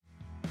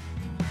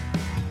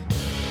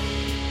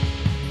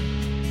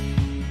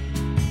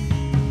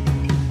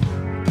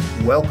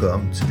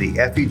Welcome to the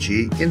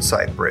FEG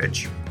Insight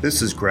Bridge.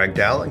 This is Greg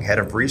Dowling, Head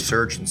of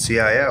Research and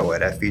CIO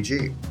at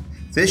FEG.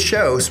 This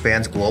show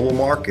spans global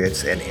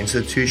markets and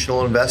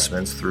institutional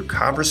investments through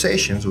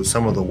conversations with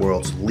some of the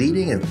world's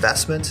leading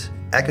investment,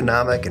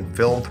 economic, and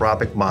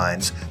philanthropic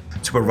minds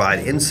to provide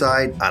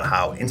insight on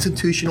how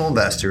institutional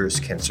investors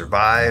can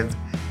survive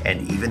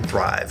and even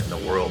thrive in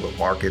the world of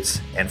markets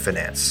and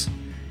finance.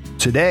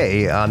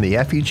 Today on the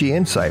FEG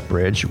Insight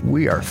Bridge,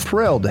 we are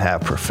thrilled to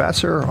have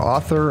professor,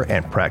 author,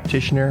 and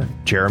practitioner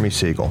Jeremy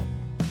Siegel.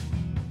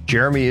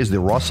 Jeremy is the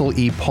Russell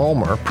E.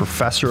 Palmer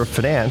Professor of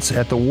Finance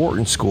at the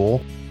Wharton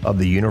School of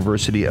the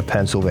University of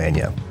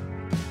Pennsylvania.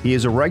 He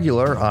is a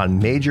regular on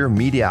major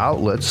media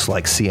outlets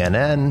like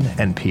CNN,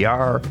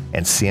 NPR,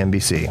 and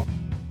CNBC.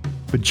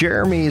 But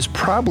Jeremy is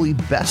probably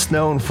best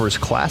known for his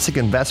classic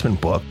investment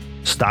book,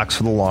 Stocks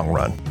for the Long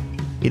Run.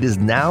 It is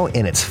now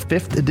in its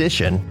 5th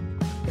edition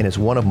and is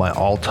one of my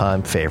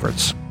all-time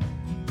favorites.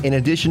 In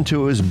addition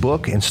to his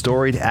book and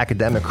storied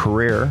academic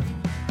career,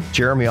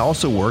 Jeremy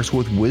also works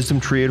with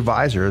WisdomTree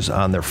advisors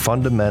on their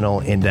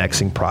fundamental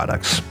indexing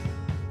products.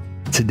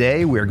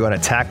 Today, we are going to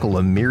tackle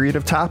a myriad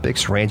of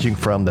topics ranging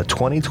from the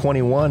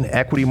 2021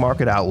 equity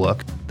market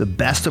outlook, the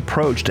best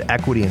approach to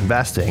equity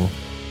investing,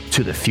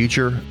 to the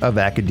future of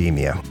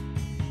academia.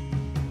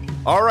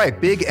 All right,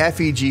 big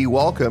FEG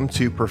welcome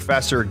to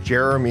Professor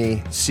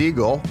Jeremy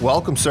Siegel.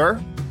 Welcome,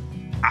 sir.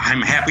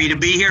 I'm happy to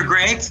be here,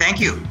 Greg. Thank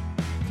you.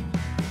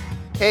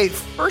 Hey,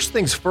 first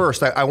things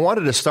first, I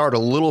wanted to start a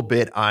little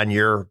bit on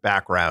your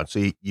background.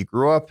 So you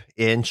grew up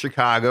in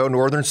Chicago,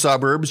 northern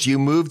suburbs. You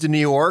moved to New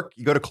York.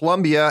 You go to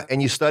Columbia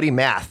and you study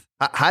math.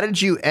 How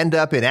did you end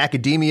up in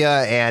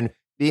academia and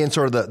being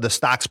sort of the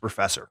stocks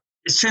professor?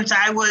 Since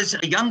I was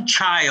a young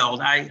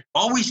child, I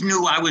always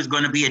knew I was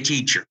going to be a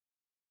teacher.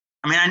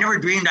 I mean, I never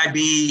dreamed I'd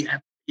be,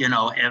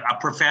 a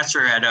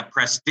professor at a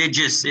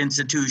prestigious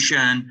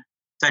institution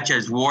such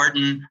as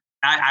Wharton.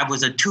 I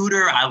was a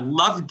tutor. I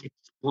loved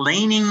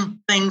explaining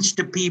things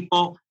to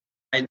people.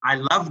 I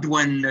loved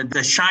when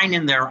the shine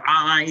in their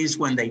eyes,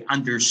 when they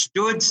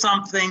understood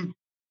something.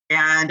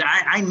 And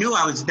I knew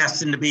I was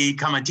destined to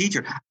become a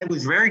teacher. I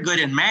was very good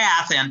in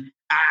math. And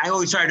I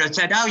always sort of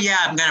said, oh, yeah,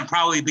 I'm going to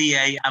probably be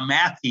a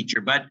math teacher.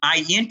 But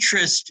my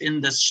interest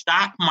in the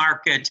stock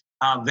market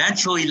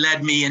eventually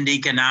led me into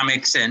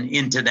economics and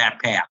into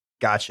that path.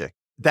 Gotcha.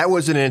 That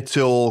wasn't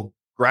until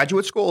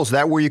graduate school? Is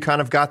that where you kind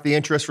of got the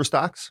interest for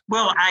stocks?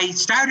 Well, I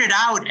started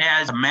out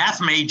as a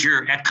math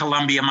major at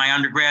Columbia, my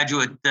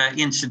undergraduate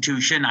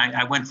institution.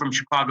 I went from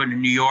Chicago to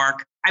New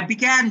York. I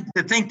began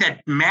to think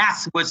that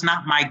math was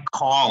not my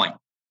calling.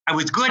 I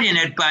was good in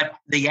it, but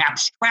the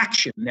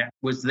abstraction that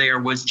was there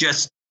was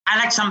just, I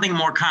like something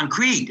more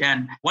concrete.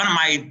 And one of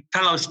my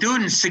fellow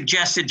students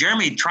suggested,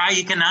 Jeremy, try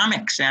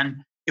economics.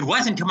 And it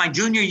wasn't until my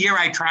junior year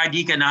I tried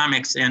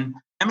economics. And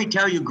let me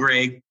tell you,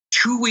 Greg,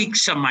 2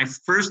 weeks of my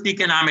first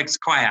economics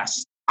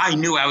class, I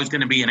knew I was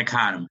going to be an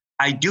economist.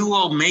 I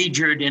dual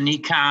majored in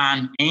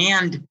econ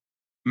and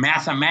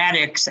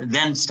mathematics,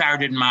 then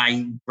started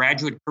my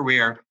graduate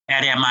career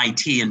at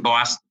MIT in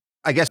Boston.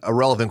 I guess a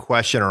relevant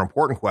question or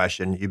important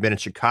question. You've been in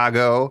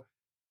Chicago,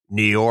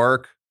 New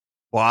York,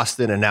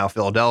 Boston, and now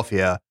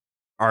Philadelphia.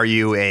 Are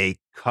you a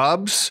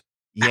Cubs,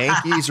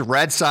 Yankees,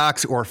 Red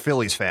Sox, or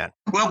Phillies fan?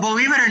 Well,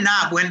 believe it or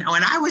not, when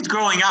I was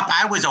growing up,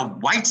 I was a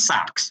White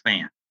Sox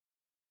fan.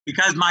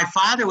 Because my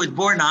father was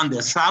born on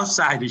the south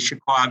side of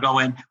Chicago.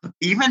 And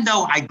even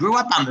though I grew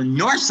up on the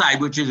north side,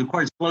 which is, of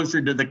course,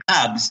 closer to the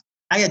Cubs,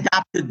 I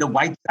adopted the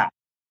White Sox.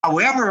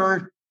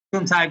 However,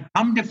 since I've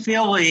come to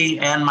Philly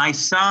and my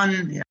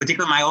son,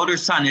 particularly my older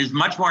son, is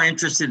much more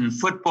interested in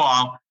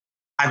football,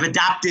 I've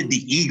adopted the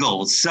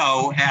Eagles.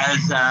 So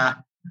as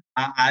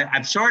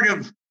I've sort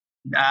of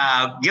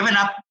given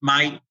up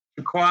my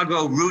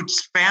Chicago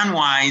roots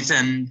fan-wise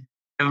and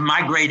have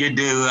migrated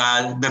to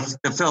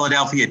the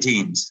Philadelphia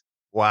teams.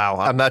 Wow.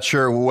 I'm not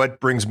sure what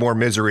brings more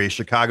misery,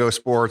 Chicago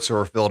sports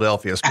or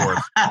Philadelphia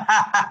sports.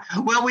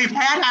 Well, we've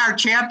had our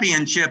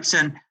championships,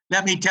 and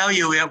let me tell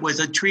you, it was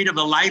a treat of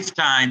a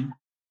lifetime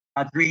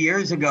 3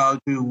 years ago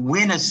to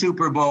win a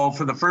Super Bowl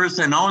for the first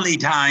and only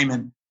time.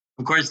 And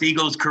of course, the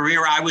Eagles'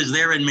 career, I was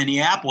there in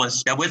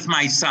Minneapolis with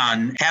my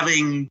son.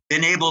 Having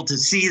been able to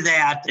see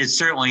that is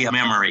certainly a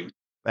memory.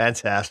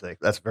 Fantastic.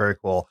 That's very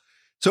cool.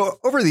 So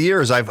over the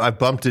years, I've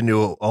bumped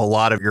into a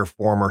lot of your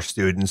former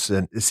students,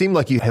 and it seemed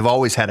like you have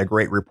always had a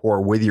great rapport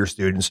with your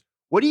students.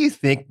 What do you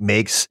think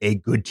makes a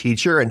good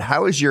teacher, and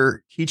how has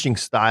your teaching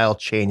style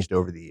changed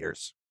over the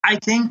years? I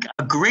think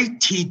a great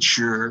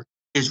teacher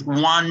is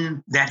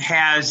one that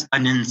has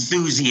an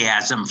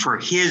enthusiasm for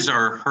his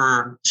or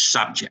her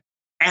subject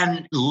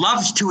and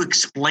loves to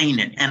explain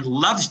it and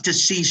loves to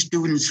see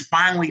students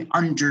finally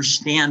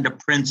understand a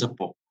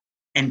principle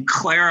and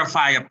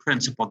clarify a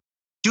principle.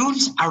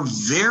 Students are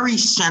very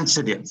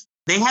sensitive.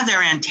 They have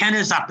their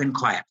antennas up in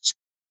class.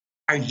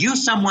 Are you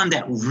someone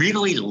that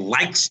really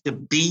likes to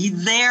be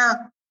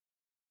there?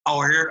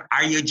 Or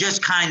are you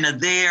just kind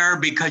of there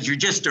because you're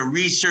just a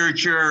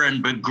researcher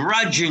and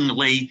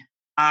begrudgingly,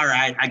 all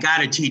right, I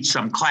got to teach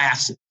some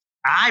classes?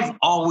 I've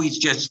always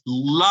just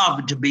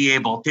loved to be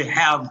able to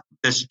have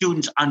the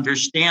students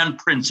understand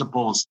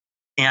principles.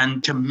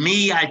 And to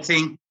me, I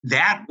think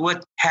that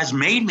what has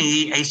made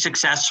me a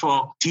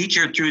successful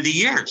teacher through the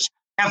years.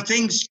 Have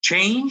things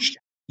changed?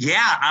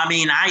 Yeah, I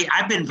mean,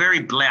 I've been very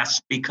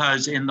blessed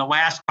because in the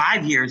last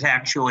 5 years,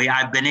 actually,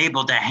 I've been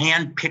able to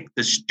handpick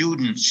the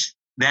students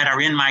that are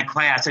in my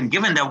class. And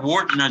given that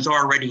Wharton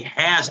already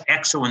has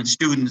excellent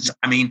students,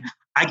 I mean,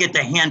 I get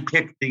to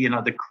handpick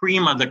the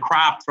cream of the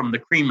crop from the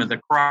cream of the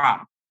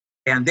crop.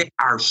 And they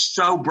are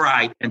so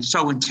bright and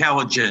so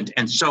intelligent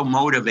and so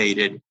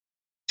motivated.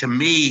 To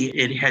me,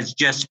 it has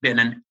just been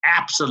an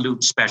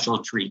absolute special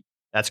treat.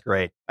 That's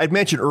great. I'd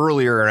mentioned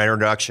earlier in our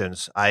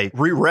introductions, I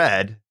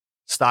reread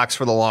Stocks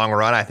for the Long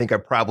Run. I think I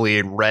probably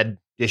had read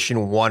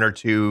edition 1 or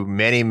 2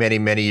 many, many,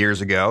 many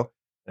years ago.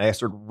 And I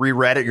sort of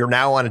reread it. You're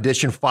now on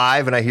edition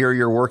 5, and I hear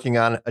you're working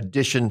on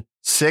edition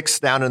 6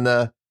 down in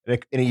a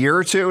year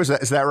or two. Is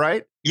that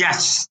right?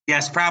 Yes,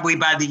 probably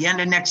by the end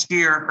of next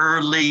year,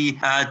 early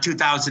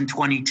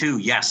 2022.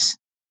 Yes.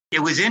 It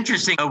was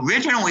interesting.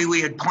 Originally,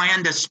 we had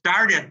planned to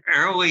start it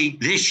early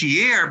this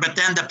year, but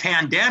then the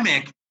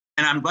pandemic,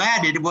 and I'm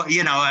glad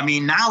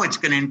now it's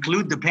going to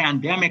include the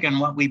pandemic and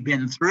what we've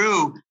been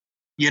through.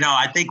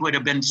 I think would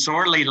have been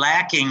sorely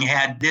lacking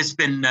had this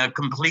been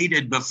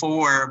completed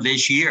before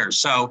this year.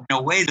 So in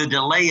a way, the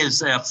delay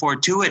is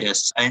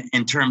fortuitous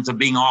in terms of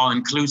being all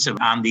inclusive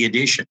on the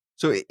edition.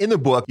 So in the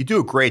book, you do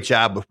a great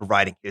job of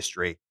providing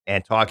history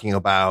and talking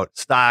about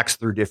stocks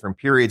through different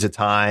periods of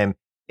time.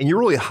 And you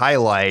really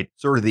highlight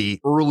sort of the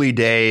early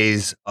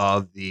days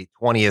of the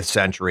 20th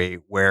century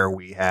where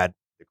we had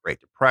the Great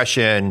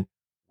Depression,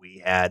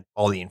 we had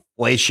all the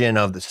inflation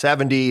of the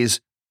 70s,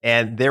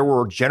 and there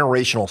were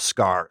generational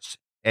scars.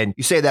 And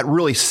you say that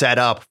really set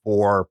up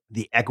for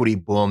the equity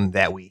boom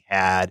that we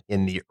had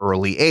in the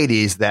early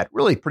 80s that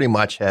really pretty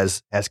much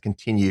has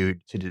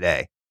continued to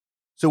today.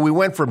 So we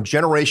went from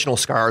generational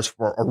scars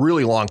for a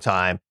really long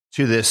time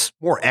to this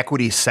more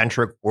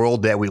equity-centric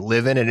world that we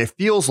live in. And it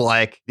feels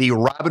like the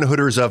Robin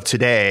Hooders of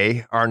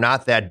today are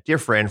not that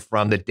different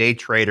from the day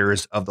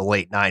traders of the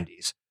late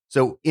 90s.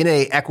 So in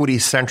a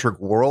equity-centric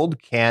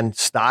world, can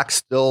stocks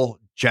still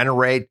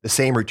generate the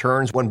same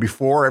returns when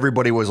before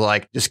everybody was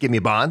like, just give me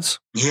bonds?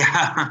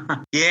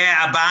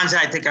 Yeah, bonds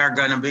I think are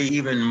going to be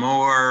even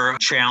more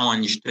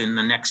challenged in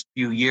the next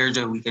few years.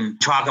 We can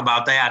talk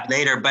about that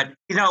later. But,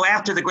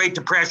 after the Great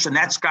Depression,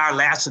 that scar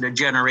lasted a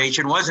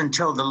generation. It wasn't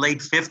until the late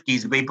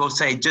 50s people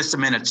say, just a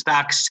minute,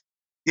 stocks,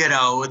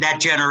 that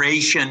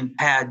generation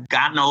had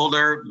gotten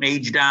older,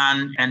 aged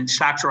on, and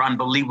stocks were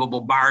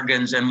unbelievable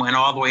bargains and went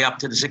all the way up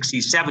to the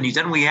 60s, 70s.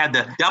 Then we had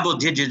the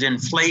double-digit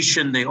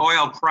inflation, the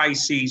oil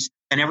crises,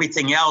 and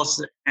everything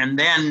else. And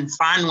then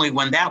finally,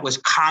 when that was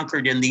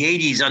conquered in the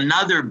 80s,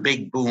 another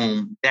big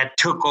boom that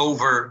took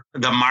over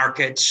the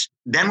markets.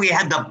 Then we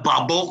had the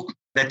bubble,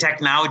 the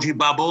technology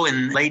bubble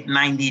in late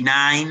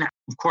 99.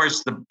 Of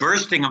course, the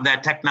bursting of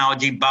that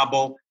technology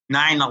bubble,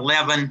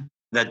 9/11,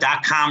 the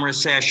dot-com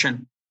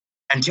recession,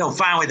 until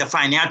finally the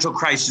financial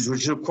crisis,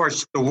 which is, of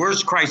course, the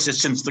worst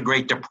crisis since the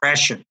Great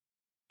Depression,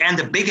 and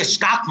the biggest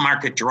stock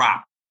market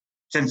drop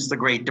since the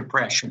Great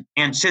Depression.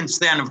 And since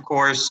then, of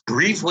course,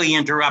 briefly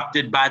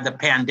interrupted by the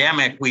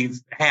pandemic, we've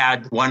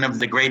had one of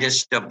the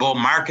greatest bull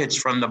markets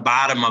from the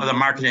bottom of the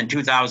market in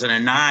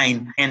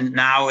 2009. And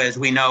now, as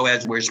we know,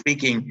 as we're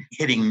speaking,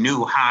 hitting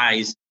new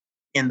highs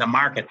in the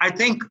market. I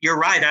think you're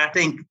right. I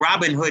think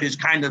Robinhood is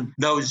kind of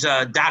those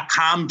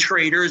dot-com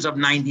traders of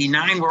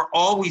 99. We're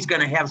always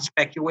going to have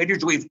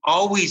speculators. We've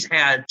always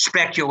had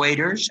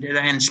speculators,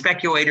 and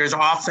speculators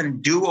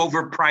often do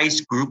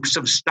overprice groups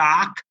of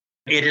stock.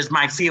 It is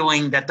my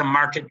feeling that the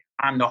market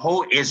on the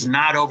whole is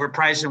not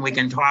overpriced, and we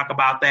can talk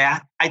about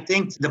that. I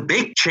think the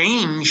big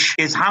change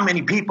is how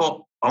many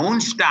people own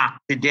stock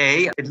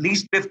today. At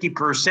least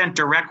 50%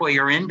 directly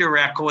or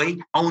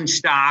indirectly own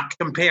stock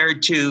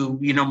compared to,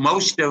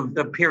 most of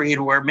the period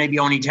where maybe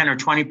only 10 or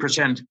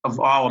 20% of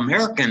all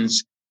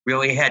Americans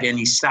really had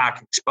any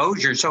stock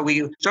exposure. So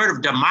we sort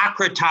of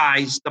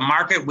democratized the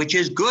market, which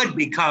is good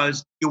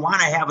because you want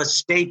to have a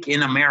stake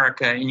in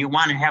America and you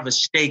want to have a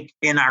stake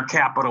in our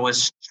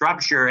capitalist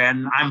structure.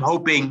 And I'm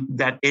hoping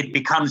that it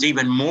becomes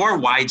even more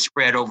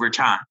widespread over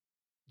time.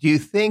 Do you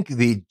think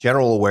the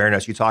general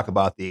awareness, you talk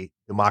about the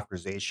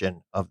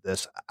democratization of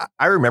this?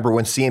 I remember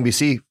when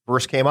CNBC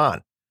first came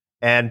on,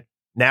 and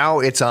now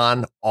it's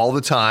on all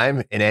the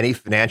time in any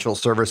financial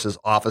services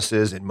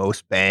offices in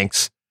most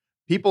banks.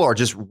 People are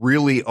just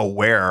really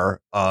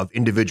aware of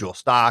individual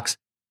stocks,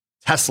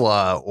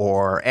 Tesla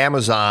or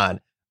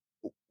Amazon,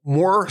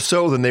 more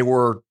so than they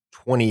were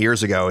 20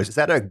 years ago. Is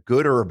that a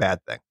good or a bad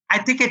thing? I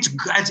think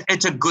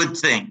it's a good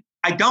thing.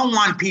 I don't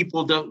want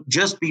people to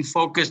just be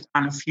focused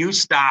on a few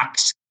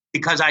stocks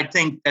because I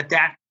think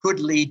that could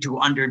lead to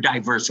under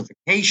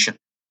diversification.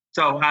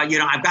 So,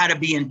 I've got to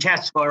be in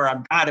Tesla, or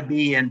I've got to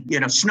be in,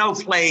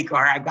 Snowflake,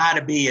 or I've got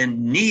to be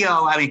in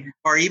NEO.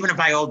 Or even if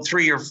I hold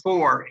 3 or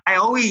 4, I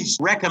always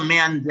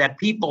recommend that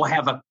people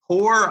have a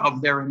core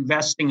of their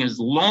investing is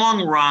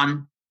long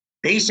run,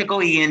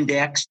 basically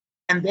indexed,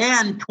 and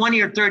then 20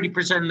 or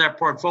 30% of their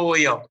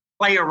portfolio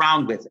play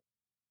around with it.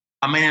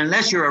 I mean,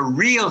 unless you're a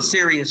real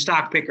serious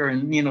stock picker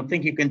and,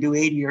 think you can do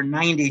 80 or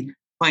 90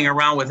 playing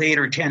around with 8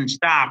 or 10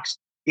 stocks,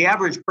 the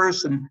average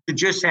person could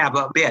just have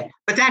a bit.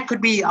 But that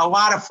could be a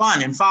lot of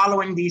fun in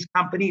following these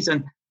companies.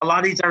 And a lot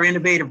of these are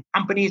innovative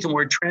companies and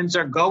where trends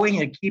are going.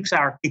 It keeps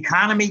our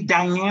economy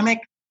dynamic.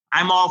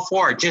 I'm all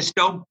for it. Just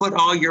don't put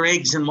all your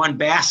eggs in one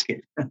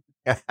basket.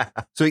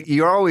 So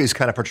you're always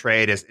kind of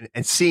portrayed as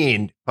and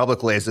seen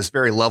publicly as this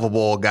very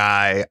lovable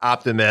guy,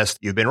 optimist.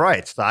 You've been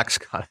right. Stocks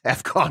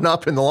have gone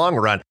up in the long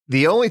run.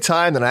 The only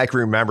time that I can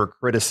remember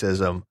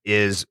criticism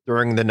is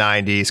during the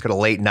 90s, kind of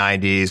late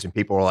 90s, and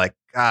people were like,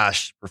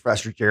 gosh,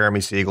 Professor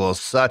Jeremy Siegel is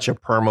such a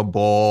perma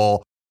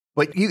bull.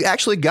 But you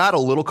actually got a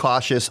little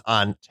cautious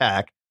on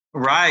tech.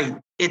 Right.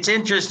 It's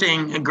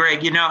interesting,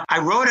 Greg. I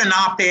wrote an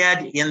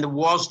op-ed in the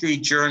Wall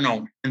Street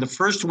Journal in the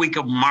first week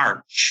of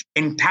March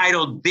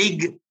entitled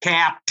Big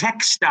Cap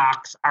Tech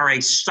Stocks Are a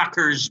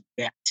Sucker's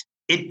Bet.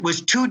 It was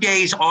 2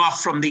 days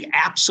off from the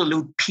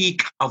absolute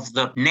peak of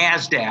the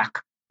NASDAQ,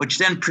 which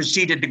then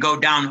proceeded to go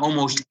down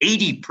almost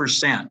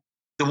 80%.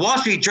 The Wall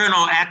Street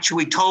Journal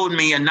actually told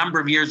me a number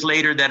of years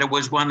later that it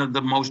was one of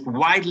the most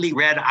widely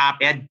read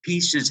op-ed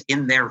pieces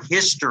in their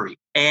history.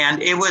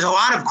 And it was a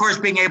lot, of course,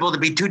 being able to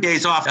be 2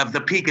 days off of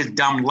the peak is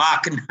dumb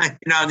luck. And,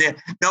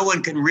 no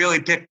one can really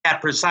pick that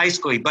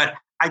precisely. But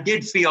I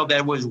did feel that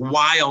it was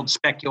wild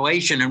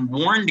speculation and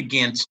warned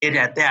against it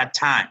at that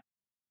time.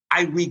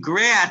 I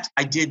regret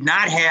I did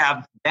not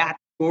have that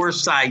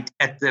foresight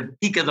at the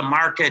peak of the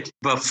market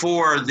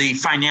before the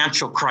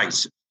financial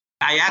crisis.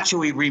 I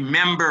actually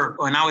remember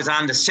when I was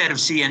on the set of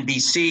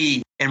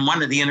CNBC and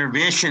one of the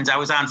interventions I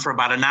was on for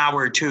about an hour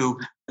or two,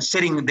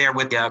 sitting there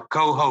with the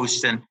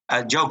co-host, and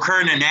Joe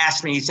Kernan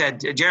asked me, he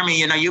said,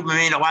 Jeremy, you've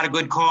made a lot of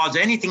good calls.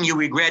 Anything you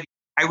regret?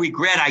 I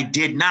regret I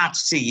did not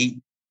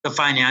see the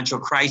financial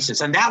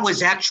crisis. And that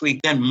was actually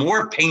then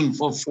more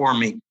painful for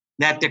me,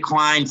 that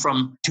decline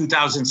from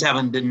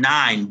 2007 to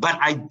 9. But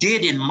I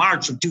did in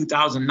March of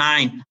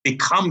 2009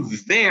 become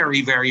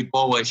very, very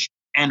bullish.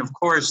 And of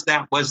course,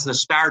 that was the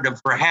start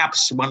of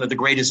perhaps one of the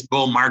greatest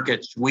bull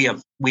markets we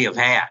have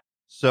had.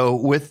 So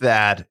with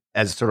that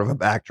as sort of a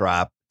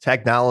backdrop,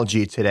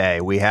 technology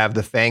today, we have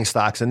the FANG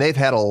stocks, and they've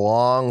had a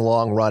long,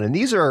 long run. And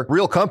these are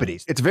real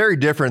companies. It's very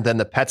different than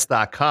the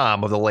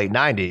Pets.com of the late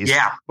 90s.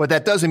 Yeah. But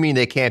that doesn't mean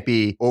they can't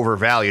be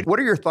overvalued. What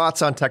are your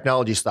thoughts on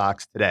technology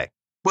stocks today?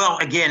 Well,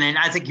 again, and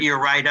I think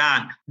you're right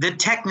on, the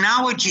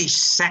technology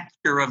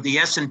sector of the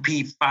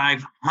S&P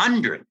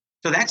 500.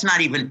 So that's not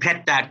even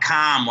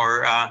Pet.com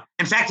or,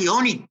 in fact, the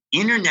only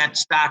internet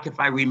stock, if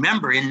I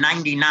remember, in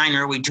 99,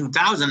 early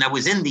 2000, that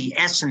was in the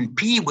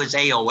S&P was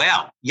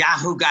AOL.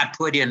 Yahoo got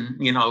put in,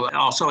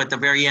 also at the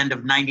very end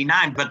of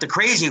 99, but the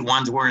crazy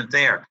ones weren't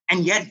there.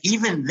 And yet,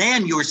 even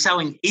then, you were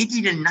selling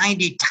 80 to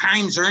 90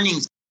 times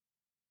earnings.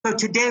 So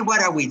today,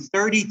 what are we,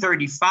 30,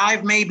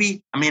 35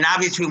 maybe? I mean,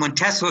 obviously, when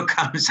Tesla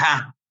comes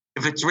out,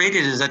 if it's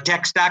rated as a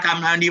tech stock,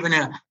 I'm not even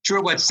sure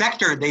what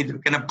sector they're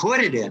going to put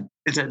it in.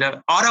 Is it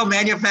an auto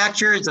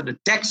manufacturer? Is it a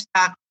tech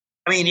stock?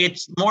 I mean,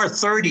 it's more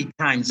 30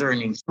 times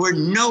earnings. We're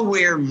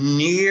nowhere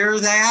near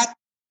that.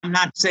 I'm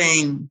not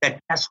saying that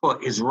Tesla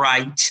is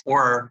right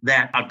or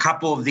that a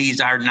couple of these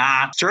are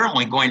not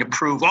certainly going to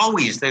prove.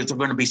 Always there's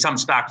going to be some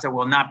stocks that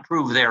will not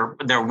prove their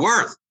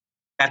worth.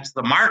 That's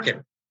the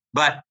market.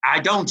 But I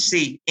don't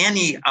see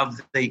any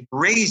of the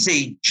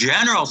crazy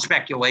general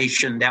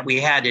speculation that we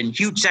had in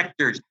huge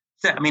sectors.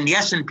 I mean, the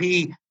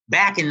S&P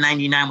back in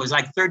 99 was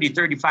like 30,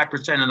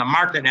 35% of the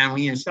market. And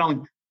when you're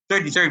selling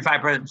 30,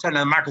 35% of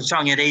the market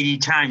selling at 80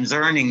 times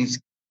earnings,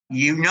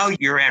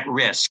 you're at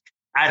risk.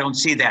 I don't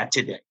see that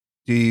today.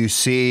 Do you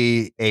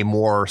see a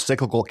more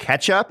cyclical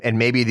catch-up and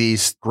maybe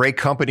these great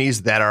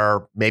companies that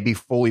are maybe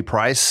fully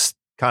priced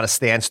kind of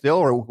stand still?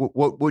 Or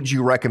what would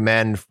you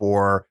recommend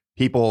for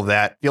people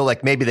that feel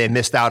like maybe they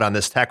missed out on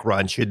this tech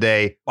run? Should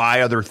they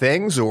buy other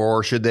things,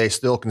 or should they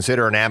still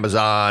consider an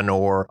Amazon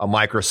or a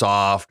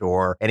Microsoft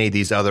or any of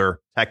these other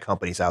tech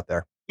companies out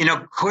there?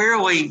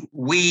 Clearly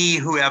we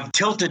who have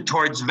tilted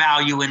towards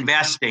value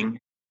investing,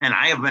 and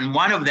I have been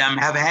one of them,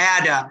 have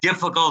had a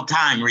difficult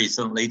time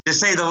recently, to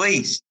say the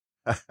least.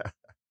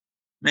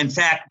 In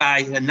fact, by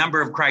a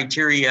number of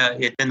criteria,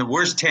 it's been the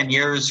worst 10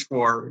 years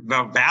for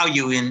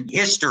value in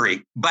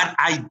history. But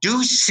I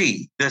do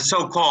see the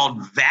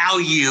so-called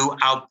value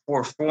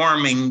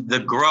outperforming the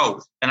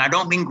growth. And I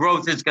don't mean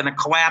growth is going to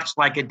collapse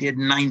like it did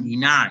in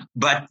 99,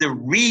 but the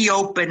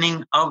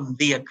reopening of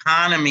the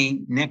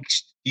economy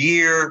next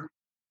year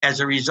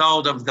as a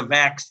result of the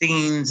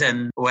vaccines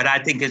and what I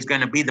think is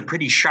going to be the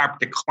pretty sharp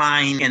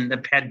decline in the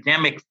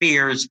pandemic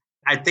fears,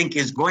 I think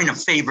is going to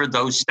favor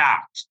those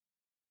stocks.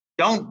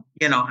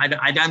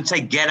 I don't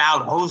say get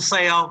out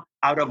wholesale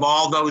out of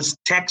all those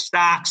tech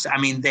stocks. I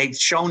mean, they've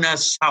shown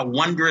us how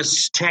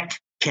wondrous tech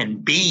can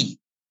be.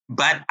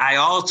 But I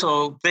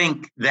also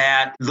think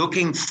that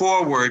looking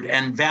forward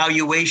and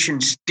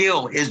valuation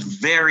still is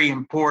very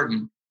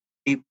important.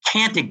 You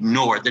can't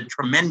ignore the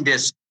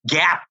tremendous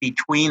gap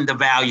between the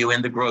value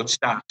and the growth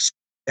stocks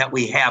that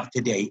we have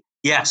today.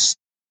 Yes,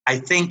 I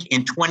think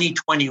in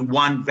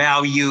 2021,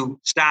 value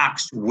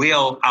stocks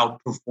will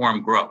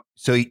outperform growth.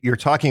 So you're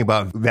talking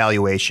about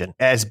valuation.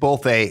 As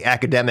both a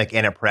academic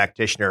and a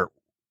practitioner,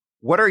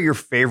 what are your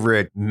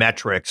favorite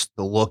metrics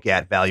to look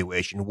at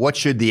valuation? What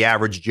should the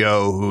average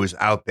Joe who's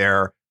out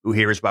there who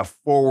hears about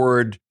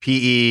forward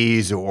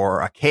PEs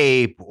or a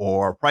CAPE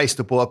or price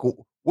to book,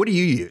 what do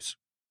you use?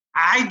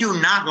 I do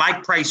not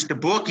like price to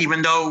book,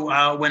 even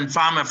though when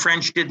Fama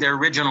French did their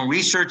original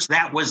research,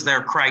 that was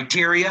their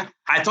criteria.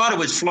 I thought it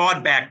was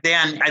flawed back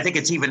then. I think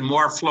it's even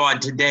more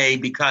flawed today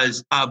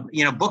because,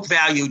 book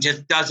value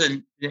just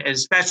doesn't,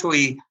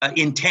 especially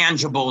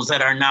intangibles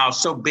that are now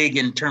so big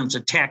in terms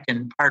of tech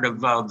and part of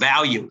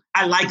value.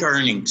 I like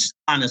earnings,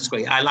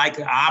 honestly. I like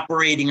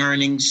operating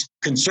earnings,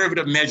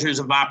 conservative measures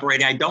of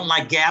operating. I don't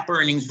like GAAP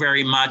earnings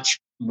very much.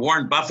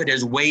 Warren Buffett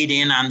has weighed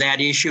in on that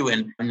issue,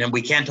 and then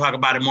we can talk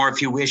about it more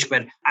if you wish,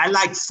 but I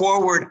like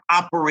forward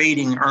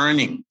operating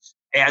earnings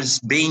as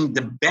being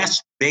the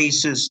best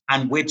basis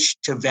on which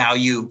to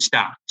value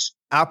stocks.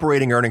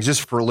 Operating earnings,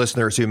 just for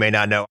listeners who may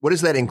not know, what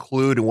does that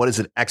include and what does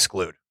it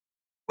exclude?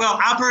 Well,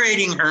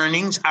 operating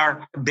earnings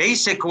are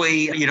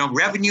basically,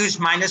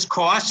 revenues minus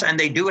costs, and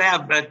they do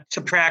have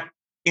subtract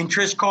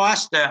interest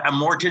cost,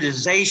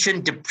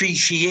 amortization,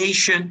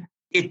 depreciation.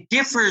 It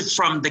differs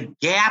from the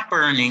GAAP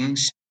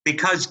earnings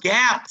because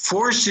GAAP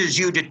forces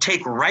you to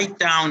take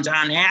write-downs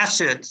on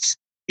assets,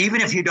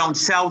 even if you don't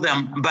sell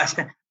them. But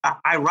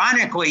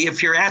ironically,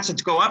 if your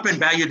assets go up in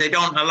value, they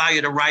don't allow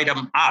you to write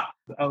them up.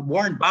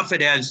 Warren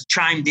Buffett has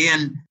chimed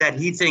in that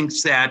he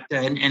thinks that,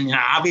 and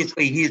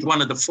obviously he's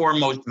one of the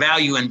foremost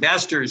value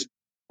investors,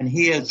 and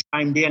he has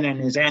chimed in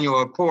his annual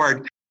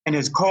report and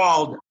has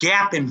called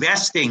GAAP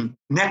investing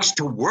next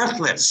to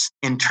worthless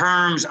in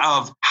terms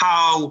of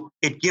how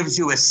it gives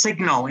you a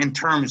signal in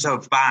terms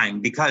of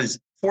buying, because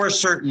for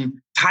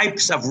certain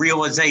types of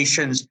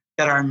realizations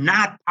that are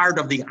not part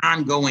of the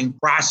ongoing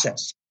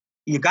process.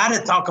 You got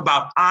to talk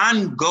about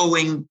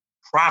ongoing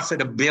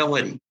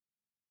profitability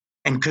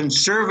and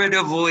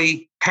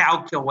conservatively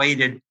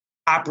calculated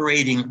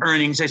operating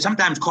earnings. They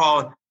sometimes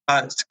call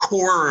it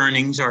core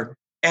earnings or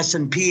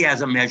S&P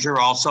as a measure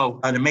also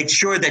to make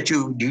sure that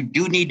you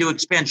do need to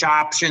expense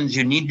options,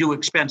 you need to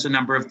expense a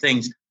number of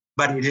things,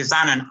 but it is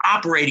on an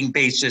operating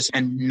basis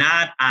and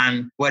not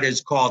on what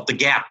is called the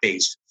GAAP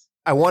basis.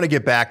 I want to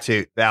get back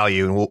to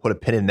value, and we'll put a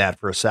pin in that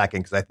for a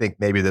second because I think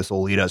maybe this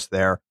will lead us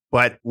there.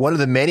 But one of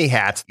the many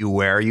hats you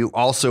wear, you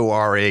also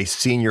are a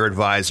senior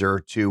advisor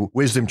to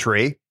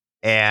WisdomTree,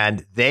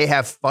 and they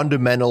have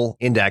fundamental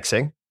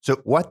indexing.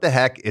 So what the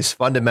heck is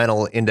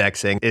fundamental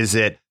indexing? Is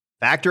it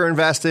factor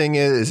investing?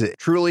 Is it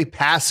truly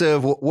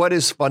passive? What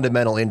is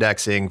fundamental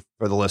indexing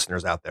for the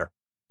listeners out there?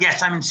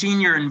 Yes, I'm a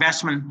senior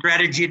investment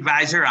strategy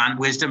advisor on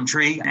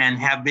WisdomTree and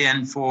have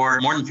been for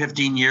more than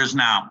 15 years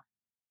now.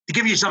 To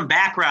give you some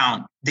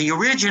background, the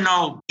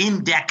original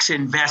index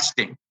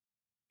investing,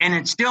 and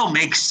it still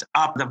makes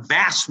up the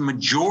vast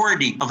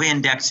majority of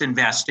index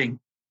investing,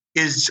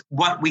 is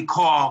what we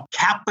call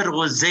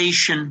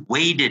capitalization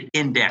weighted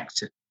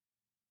indexes.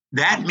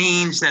 That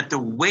means that the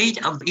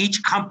weight of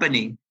each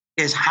company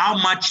is how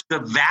much the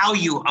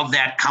value of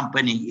that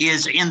company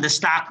is in the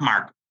stock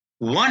market.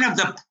 One of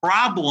the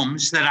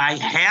problems that I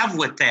have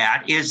with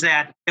that is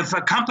that if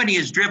a company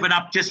is driven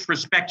up just for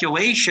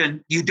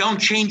speculation, you don't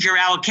change your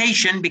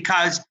allocation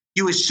because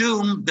you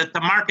assume that the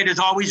market is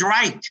always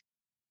right.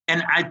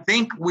 And I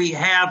think we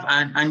have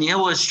an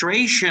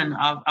illustration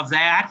of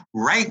that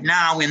right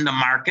now in the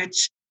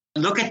markets.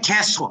 Look at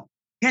Tesla.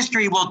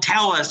 History will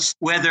tell us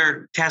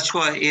whether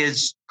Tesla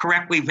is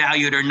correctly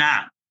valued or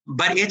not,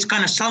 but it's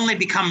going to suddenly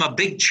become a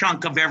big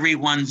chunk of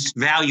everyone's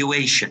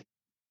valuation.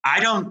 I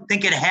don't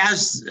think it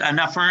has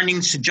enough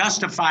earnings to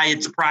justify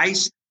its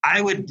price. I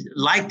would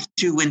like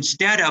to,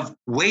 instead of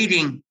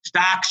weighting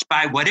stocks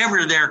by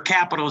whatever their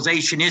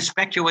capitalization is,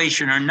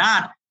 speculation or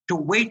not, to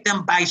weight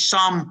them by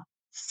some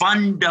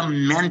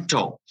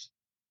fundamentals.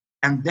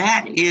 And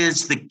that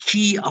is the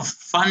key of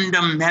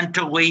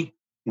fundamentally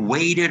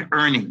weighted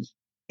earnings.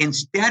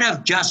 Instead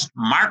of just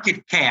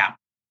market cap,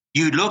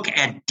 you look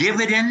at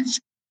dividends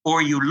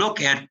or you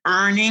look at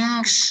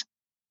earnings.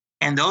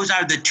 And those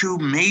are the two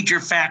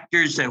major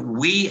factors that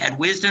we at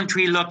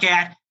WisdomTree look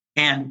at.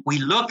 And we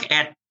look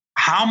at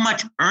how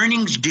much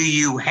earnings do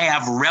you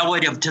have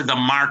relative to the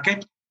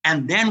market.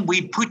 And then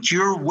we put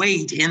your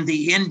weight in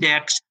the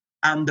index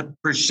on the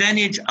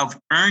percentage of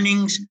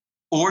earnings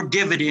or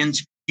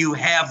dividends you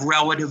have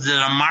relative to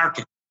the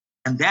market.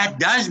 And that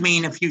does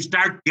mean if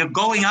you're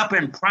going up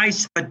in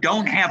price, but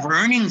don't have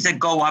earnings that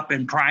go up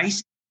in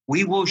price,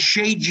 we will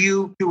shade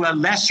you to a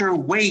lesser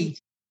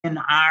weight in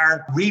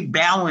our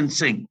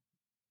rebalancing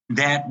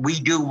that we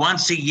do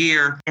once a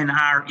year in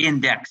our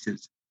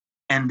indexes.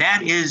 And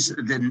that is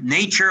the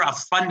nature of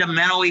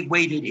fundamentally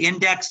weighted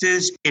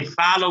indexes. It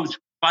follows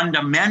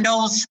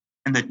fundamentals,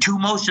 and the two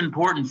most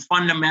important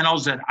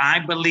fundamentals that I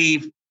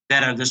believe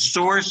that are the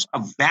source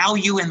of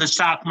value in the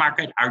stock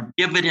market are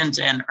dividends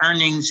and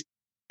earnings.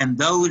 And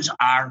those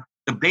are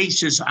the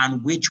basis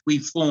on which we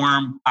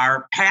form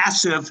our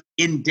passive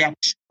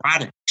index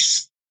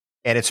products.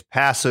 and it's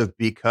passive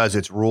because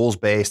it's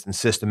rules-based and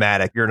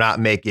systematic. You're not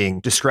making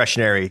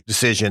discretionary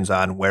decisions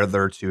on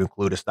whether to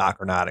include a stock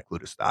or not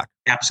include a stock.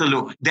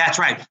 Absolutely. That's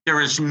right.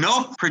 There is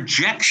no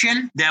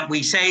projection that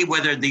we say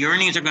whether the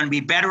earnings are going to be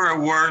better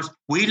or worse.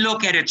 We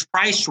look at its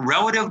price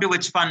relative to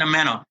its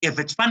fundamental. If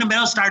its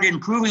fundamentals start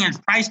improving and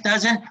its price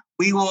doesn't,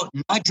 we will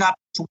nudge up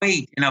its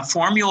weight in a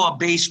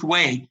formula-based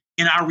way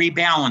in our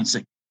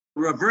rebalancing.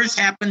 The reverse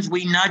happens,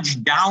 we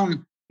nudge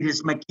down. It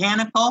is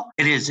mechanical.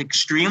 It is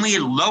extremely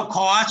low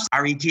cost.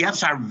 Our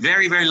ETFs are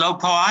very, very low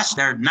cost.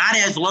 They're not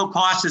as low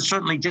cost as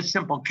certainly just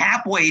simple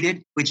cap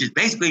weighted, which has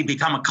basically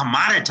become a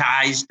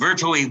commoditized,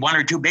 virtually 1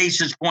 or 2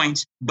 basis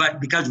points.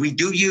 But because we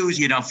do use,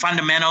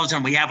 fundamentals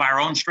and we have our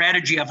own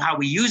strategy of how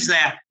we use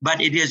that,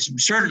 but it is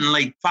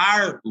certainly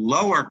far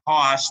lower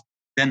cost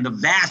than the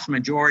vast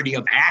majority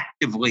of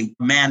actively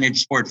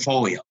managed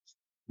portfolios.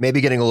 Maybe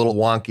getting a little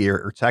wonky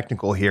or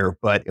technical here,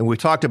 but we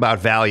talked about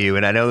value,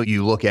 and I know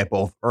you look at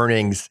both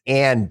earnings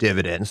and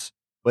dividends,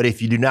 but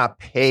if you do not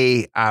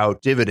pay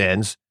out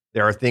dividends,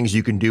 there are things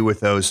you can do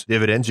with those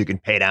dividends. You can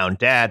pay down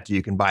debt,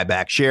 you can buy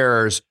back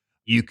shares,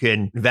 you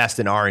can invest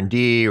in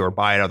R&D or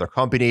buy in other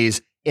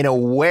companies. In a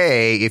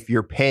way, if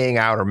you're paying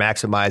out or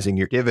maximizing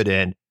your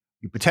dividend,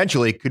 you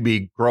potentially could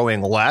be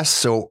growing less.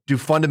 So do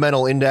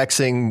fundamental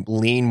indexing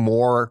lean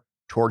more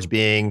towards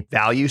being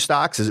value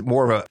stocks? Is it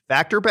more of a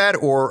factor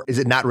bet, or is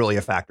it not really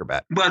a factor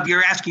bet? Well,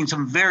 you're asking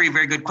some very,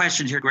 very good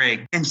questions here,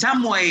 Greg. In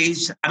some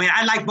ways,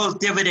 I like both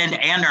dividend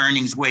and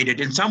earnings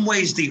weighted. In some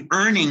ways, the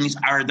earnings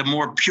are the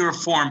more pure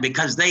form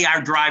because they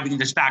are driving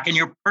the stock, and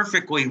you're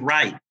perfectly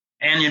right.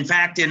 And in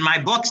fact, in my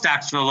book,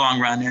 Stocks for the Long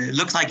Run, it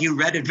looks like you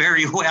read it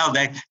very well.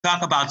 They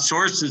talk about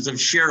sources of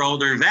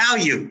shareholder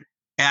value.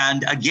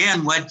 And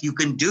again, what you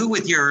can do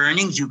with your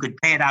earnings, you could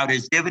pay it out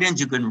as dividends,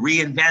 you can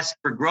reinvest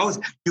for growth,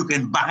 you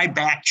can buy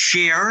back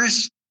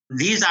shares.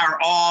 These are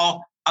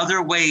all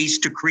other ways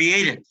to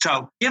create it.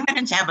 So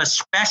dividends have a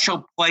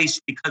special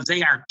place because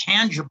they are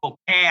tangible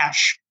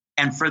cash.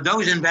 And for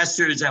those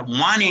investors that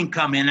want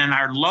income in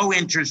our low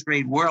interest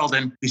rate world,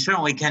 and we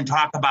certainly can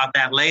talk about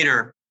that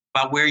later,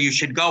 about where you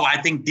should go,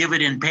 I think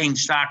dividend paying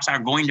stocks are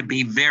going to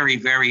be very,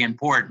 very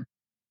important.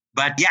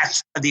 But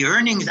yes, the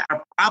earnings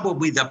are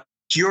probably the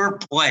pure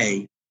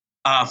play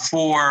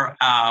for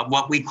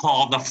what we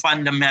call the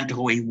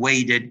fundamentally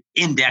weighted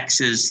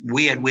indexes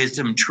we at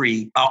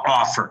WisdomTree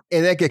offer.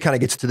 And that kind of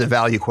gets to the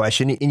value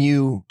question. And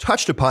you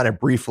touched upon it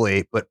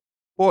briefly, but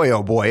boy,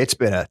 oh boy, it's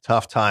been a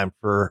tough time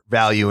for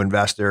value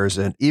investors.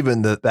 And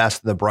even the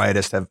best and the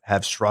brightest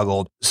have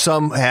struggled.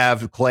 Some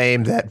have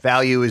claimed that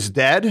value is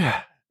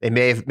dead. They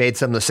may have made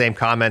some of the same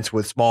comments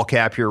with small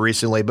cap here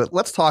recently, but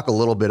let's talk a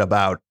little bit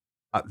about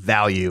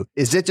value.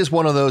 Is it just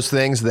one of those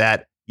things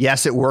that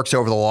yes, it works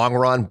over the long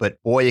run,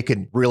 but boy, it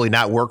could really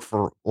not work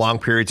for long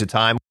periods of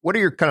time? What are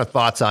your kind of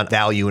thoughts on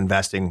value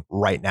investing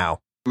right now?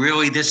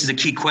 Really, this is a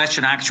key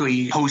question. I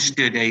actually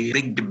hosted a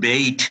big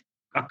debate,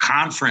 a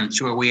conference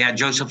where we had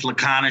Joseph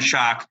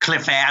Lakonishok,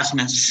 Cliff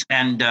Asness,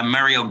 and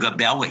Mario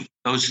Gabelli,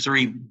 those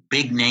 3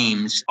 big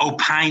names,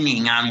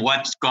 opining on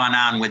what's gone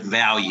on with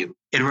value.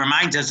 It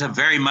reminds us of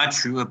very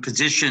much a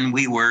position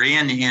we were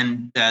in the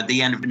end of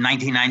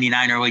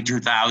 1999, early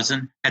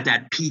 2000, at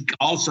that peak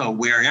also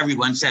where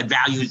everyone said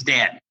value's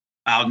dead.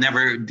 I'll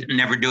never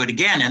do it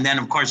again. And then,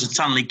 of course, it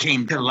suddenly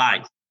came to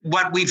life.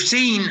 What we've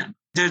seen,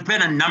 there's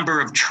been a number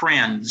of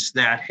trends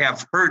that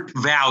have hurt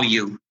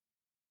value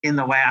in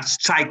the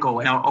last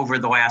cycle over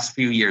the last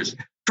few years.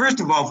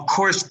 First of all, of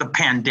course, the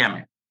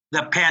pandemic.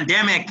 The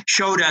pandemic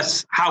showed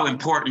us how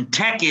important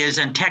tech is,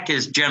 and tech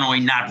is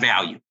generally not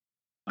value,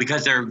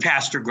 because they're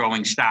faster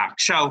growing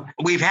stocks. So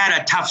we've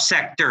had a tough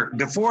sector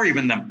before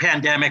even the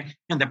pandemic,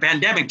 and the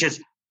pandemic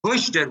just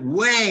pushed it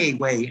way,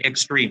 way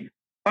extreme.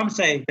 Some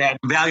say that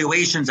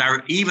valuations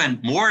are even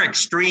more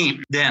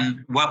extreme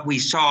than what we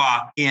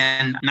saw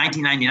in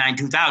 1999,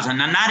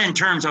 2000. And not in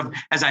terms of,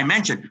 as I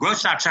mentioned, growth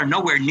stocks are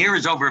nowhere near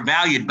as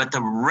overvalued, but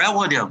the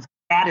relative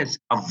status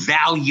of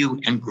value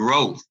and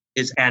growth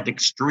is at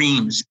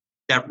extremes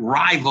that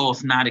rival,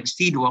 if not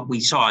exceed, what we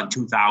saw in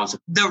 2000.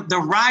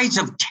 The rise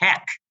of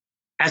tech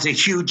as a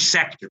huge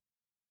sector.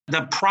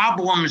 The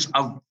problems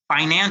of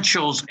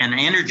financials and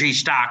energy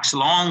stocks,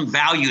 long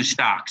value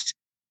stocks,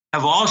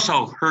 have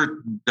also hurt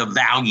the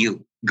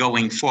value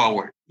going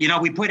forward.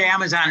 We put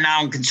Amazon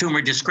now in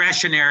consumer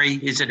discretionary.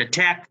 Is it a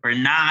tech or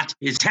not?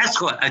 Is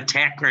Tesla a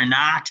tech or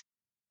not?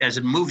 As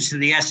it moves to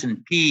the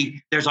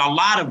S&P, there's a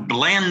lot of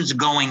blends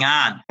going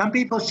on. Some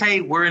people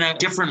say we're in a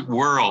different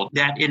world,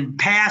 that in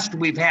past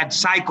we've had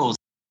cycles.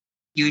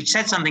 You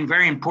said something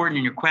very important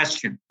in your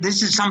question.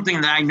 This is something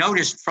that I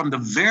noticed from the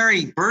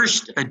very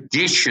first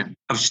edition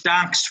of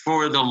Stocks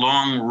for the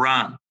Long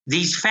Run.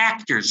 These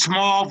factors,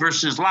 small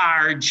versus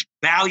large,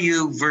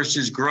 value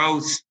versus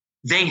growth,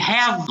 they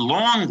have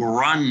long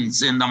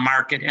runs in the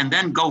market and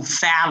then go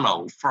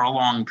fallow for a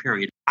long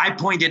period. I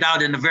pointed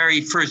out in the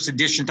very first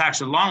edition, Stocks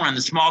for the Long Run,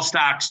 the small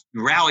stocks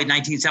rallied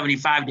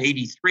 1975 to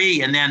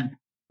 83 and then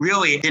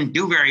really didn't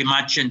do very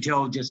much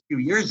until just a few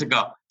years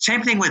ago.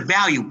 Same thing with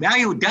value.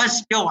 Value does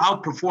still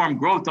outperform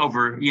growth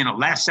over,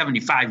 last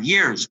 75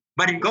 years,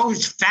 but it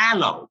goes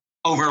fallow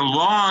over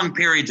long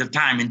periods of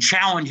time and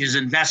challenges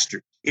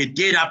investors. It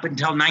did up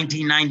until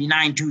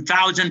 1999,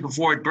 2000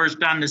 before it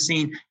burst on the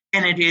scene.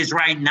 And it is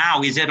right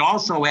now. Is it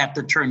also at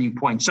the turning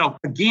point? So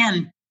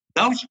again,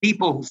 those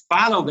people who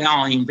follow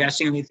value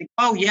investing, they think,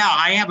 oh, yeah,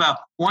 I have a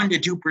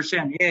 1% to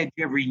 2% edge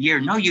every year.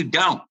 No, you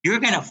don't. You're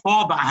going to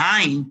fall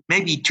behind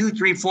maybe 2,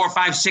 3, 4,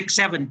 5, 6,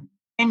 7,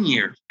 10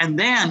 years. And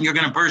then you're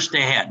going to burst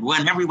ahead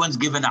when everyone's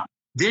given up.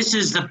 This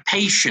is the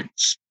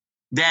patience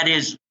that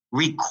is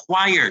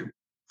required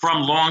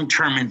from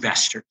long-term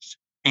investors.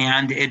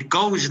 And it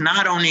goes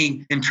not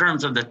only in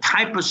terms of the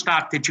type of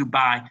stock that you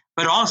buy,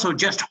 but also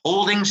just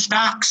holding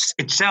stocks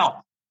itself.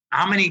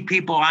 How many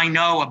people I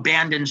know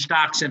abandoned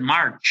stocks in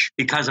March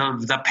because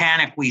of the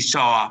panic we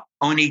saw,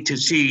 only to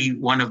see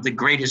one of the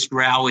greatest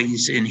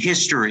rallies in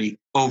history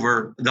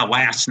over the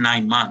last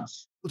 9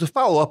 months? Well, to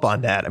follow up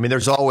on that,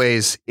 there's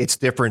always, it's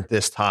different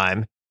this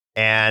time.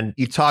 And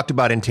you talked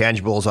about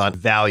intangibles on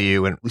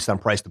value, and at least on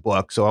price to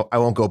book. So I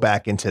won't go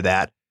back into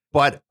that.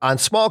 But on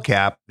small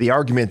cap, the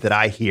argument that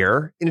I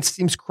hear, and it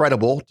seems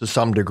credible to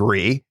some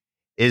degree,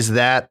 is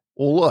that,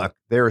 well, look,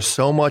 there is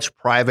so much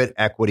private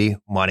equity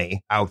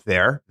money out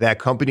there that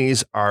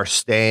companies are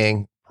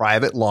staying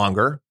private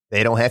longer.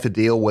 They don't have to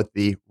deal with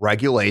the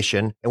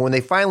regulation. And when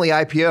they finally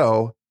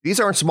IPO,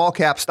 these aren't small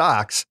cap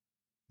stocks.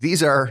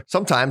 These are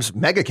sometimes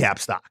mega cap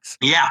stocks.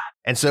 Yeah.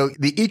 And so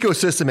the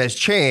ecosystem has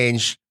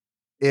changed.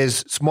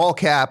 Is small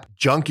cap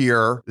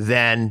junkier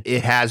than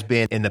it has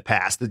been in the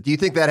past? Do you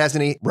think that has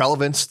any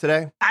relevance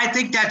today? I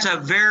think that's a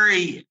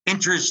very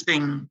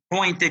interesting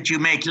point that you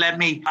make. Let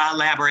me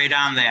elaborate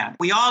on that.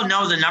 We all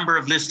know the number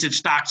of listed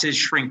stocks is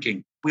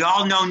shrinking. We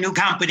all know new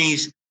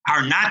companies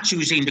are not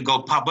choosing to go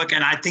public,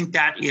 and I think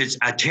that is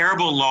a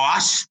terrible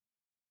loss.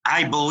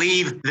 I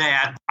believe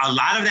that a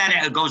lot of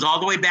that goes all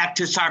the way back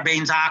to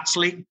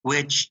Sarbanes-Oxley,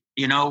 which,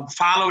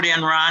 followed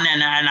Enron,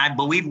 and I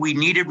believe we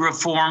needed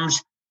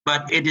reforms.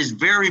 But it is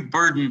very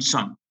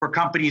burdensome for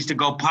companies to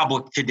go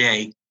public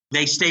today.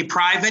 They stay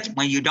private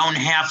when you don't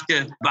have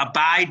to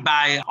abide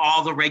by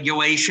all the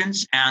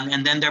regulations,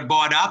 and then they're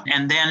bought up.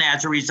 And then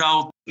as a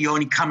result, you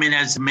only come in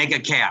as a mega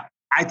cap.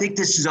 I think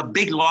this is a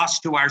big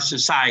loss to our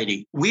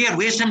society. We at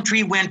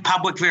WisdomTree went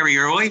public very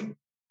early.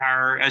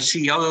 Our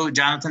CEO,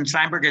 Jonathan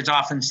Steinberg, has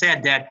often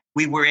said that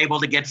we were able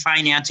to get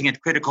financing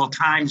at critical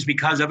times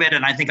because of it.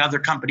 And I think other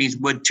companies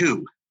would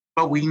too.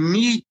 But we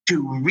need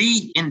to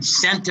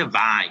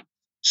re-incentivize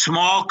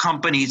small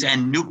companies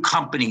and new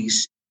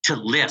companies to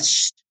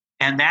list.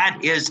 And that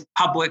is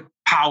public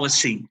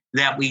policy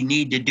that we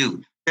need to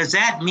do. Does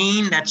that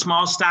mean that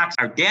small stocks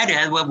are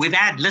dead? Well, we've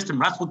had,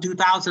 Russell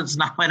 2000 is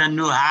now at a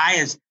new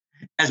high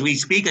as we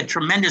speak, a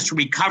tremendous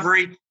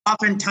recovery.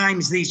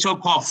 Oftentimes these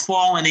so-called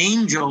fallen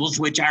angels,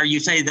 which are, you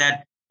say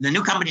that the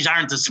new companies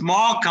aren't the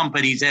small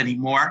companies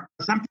anymore.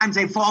 Sometimes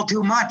they fall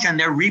too much and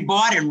they're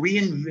rebought and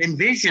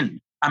re-envisioned.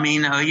 A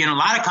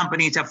lot of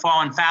companies have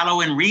fallen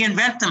fallow and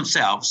reinvent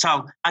themselves.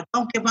 So I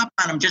don't give up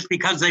on them just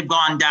because they've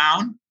gone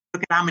down.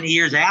 Look at how many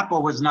years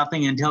Apple was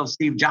nothing until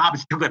Steve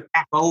Jobs took it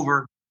back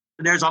over.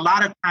 There's a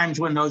lot of times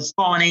when those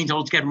fallen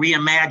angels get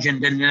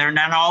reimagined and they're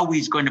not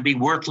always going to be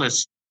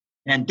worthless,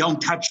 and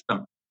don't touch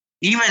them.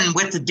 Even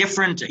with the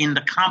difference in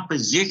the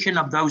composition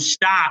of those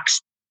stocks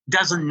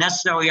doesn't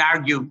necessarily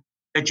argue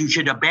that you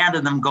should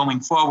abandon them going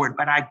forward.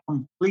 But I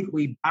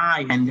completely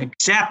buy and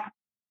accept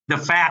the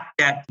fact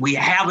that we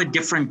have a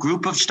different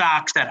group of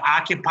stocks that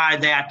occupy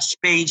that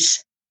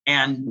space,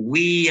 and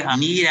we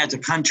need as a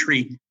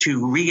country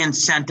to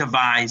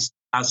re-incentivize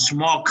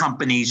small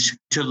companies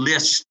to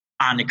list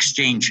on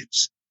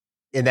exchanges.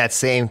 In that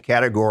same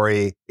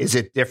category, is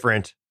it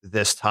different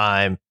this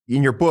time?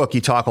 In your book,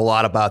 you talk a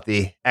lot about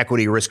the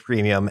equity risk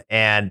premium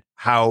and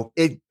how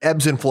it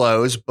ebbs and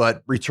flows,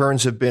 but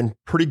returns have been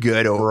pretty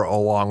good over a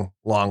long,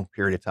 long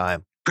period of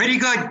time. Pretty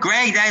good.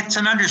 Great. That's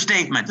an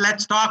understatement.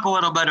 Let's talk a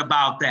little bit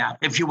about that.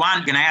 If you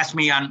want, you can ask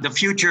me on the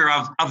future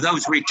of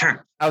those returns.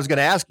 I was going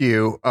to ask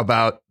you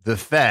about the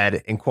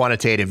Fed and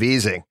quantitative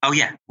easing. Oh,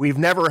 yeah. We've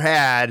never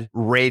had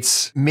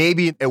rates,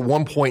 maybe at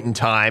one point in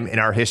time in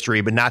our history,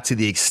 but not to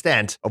the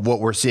extent of what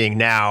we're seeing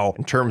now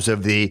in terms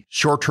of the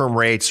short-term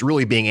rates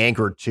really being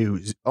anchored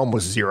to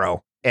almost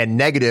zero and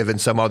negative in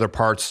some other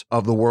parts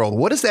of the world.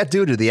 What does that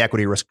do to the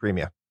equity risk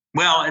premium?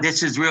 Well,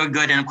 this is really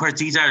good. And of course,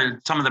 these are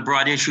some of the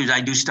broad issues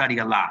I do study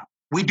a lot.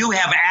 We do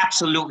have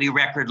absolutely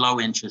record low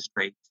interest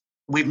rates.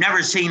 We've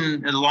never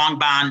seen a long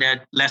bond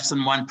at less than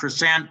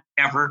 1%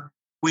 ever.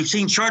 We've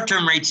seen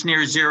short-term rates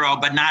near zero,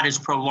 but not as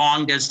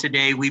prolonged as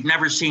today. We've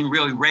never seen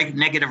really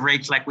negative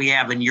rates like we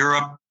have in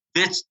Europe.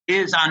 This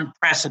is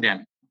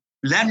unprecedented.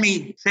 Let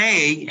me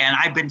say, and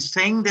I've been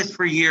saying this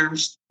for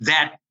years,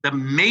 that the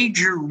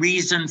major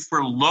reason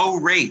for low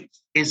rates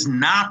is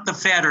not the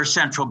Fed or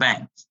central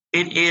banks.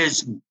 It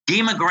is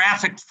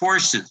demographic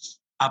forces,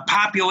 a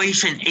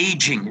population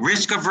aging,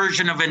 risk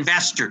aversion of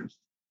investors,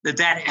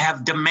 that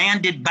have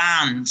demanded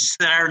bonds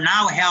that are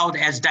now held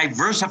as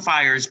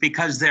diversifiers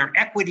because they're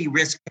equity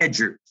risk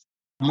hedgers.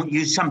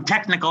 Use some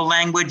technical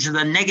language,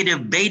 the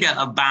negative beta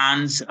of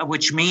bonds,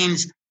 which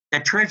means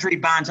that treasury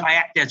bonds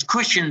act as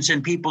cushions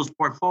in people's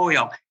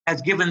portfolio,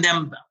 has given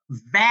them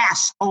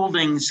vast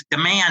holdings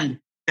demand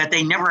that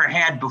they never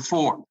had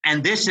before.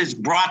 And this has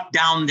brought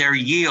down their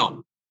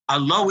yield. A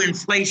low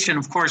inflation,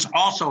 of course,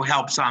 also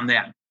helps on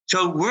that.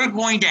 So we're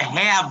going to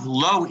have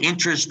low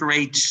interest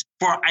rates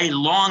for a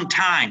long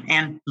time.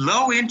 And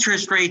low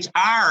interest rates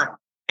are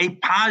a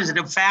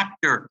positive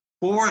factor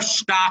for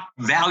stock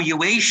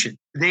valuation.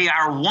 They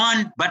are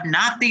one, but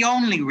not the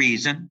only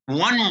reason.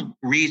 One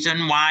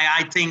reason why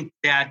I think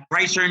that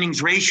price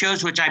earnings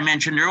ratios, which I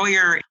mentioned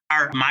earlier,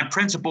 are my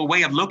principal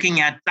way of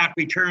looking at stock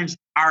returns,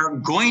 are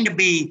going to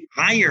be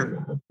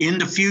higher in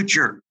the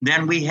future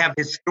than we have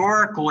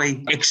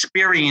historically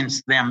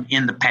experienced them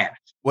in the past.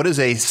 What does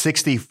a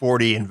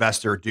 60-40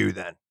 investor do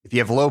then? If you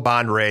have low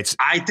bond rates,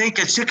 I think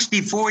a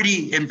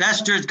 60-40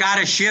 investor's got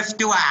to shift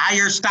to a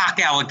higher stock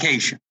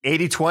allocation.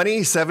 80-20,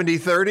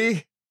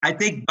 70-30? I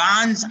think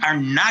bonds are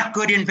not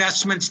good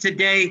investments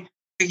today.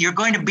 You're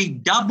going to be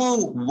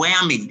double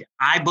whammied,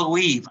 I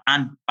believe,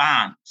 on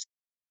bonds.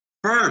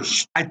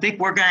 First, I think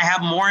we're going to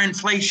have more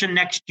inflation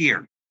next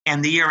year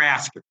and the year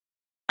after.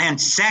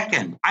 And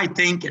second, I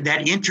think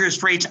that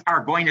interest rates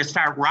are going to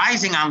start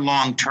rising on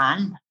long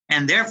term.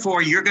 And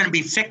therefore, you're going to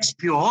be fixed.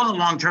 If you hold a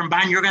long-term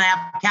bond, you're going to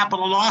have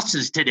capital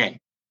losses today.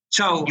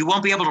 So you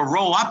won't be able to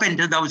roll up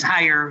into those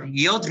higher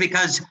yields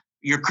because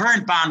your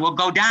current bond will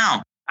go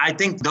down. I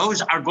think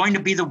those are going to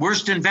be the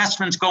worst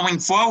investments going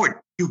forward.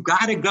 You've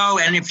got to go,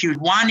 and if you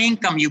want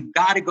income, you've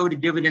got to go to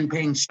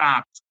dividend-paying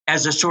stocks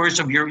as a source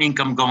of your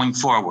income going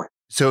forward.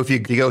 So if you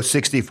go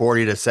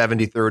 60-40 to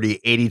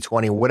 70-30,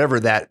 80-20, whatever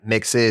that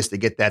mix is to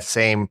get that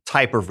same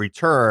type of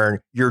return,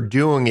 you're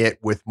doing it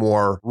with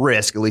more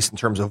risk, at least in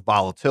terms of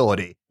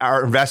volatility.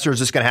 Are investors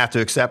just going to have to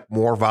accept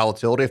more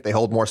volatility if they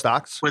hold more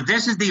stocks? Well,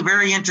 this is the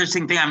very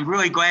interesting thing. I'm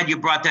really glad you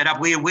brought that up.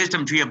 We at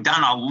WisdomTree have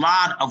done a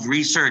lot of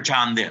research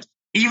on this.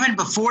 Even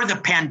before the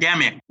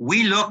pandemic,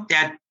 we looked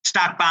at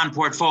stock bond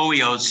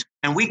portfolios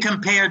and we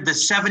compared the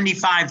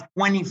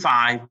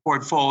 75-25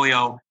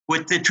 portfolio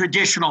with the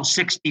traditional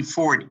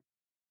 60-40.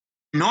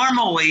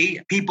 Normally,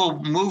 people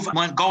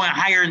going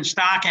higher in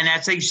stock, and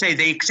as they say,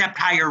 they accept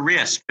higher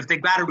risk. If they've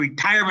got a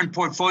retirement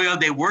portfolio,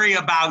 they worry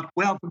about,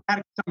 well, if we've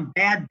got some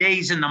bad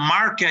days in the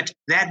market,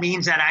 that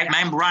means that I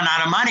might run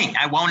out of money.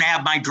 I won't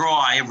have my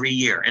draw every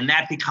year. And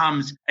that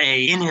becomes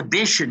an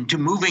inhibition to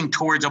moving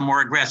towards a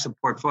more aggressive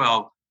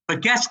portfolio. But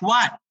guess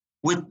what?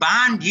 With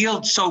bond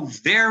yields so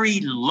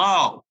very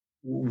low,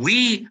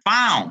 we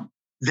found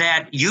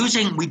that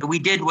we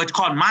did what's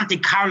called Monte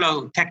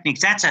Carlo techniques.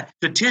 That's a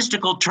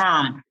statistical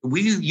term.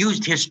 We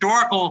used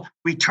historical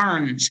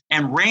returns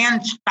and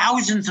ran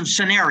thousands of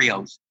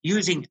scenarios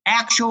using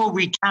actual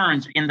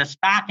returns in the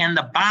stock and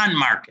the bond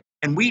market.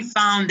 And we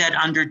found that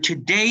under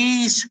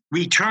today's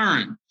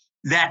return,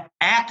 that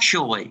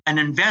actually an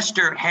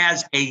investor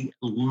has a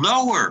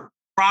lower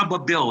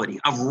probability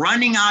of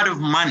running out of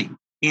money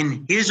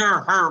in his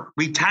or her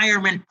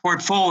retirement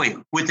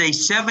portfolio with a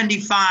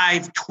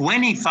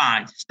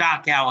 75-25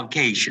 stock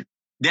allocation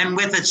than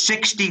with a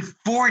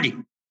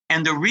 60-40.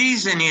 And the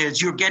reason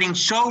is you're getting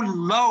so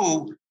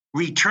low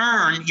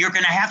return, you're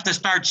going to have to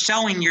start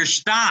selling your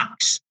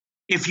stocks.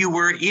 If you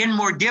were in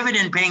more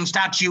dividend-paying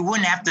stocks, you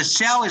wouldn't have to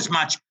sell as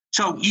much.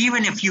 So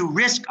even if you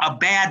risk a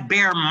bad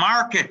bear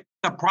market,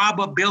 the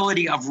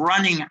probability of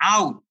running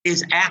out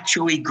is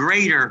actually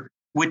greater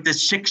with the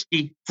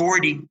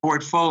 60-40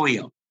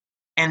 portfolio.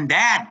 And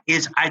that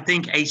is, I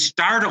think, a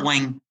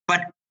startling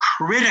but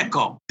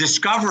critical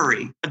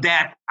discovery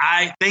that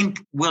I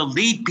think will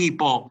lead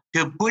people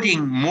to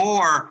putting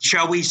more,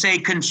 shall we say,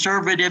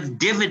 conservative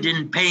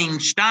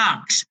dividend-paying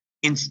stocks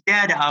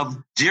instead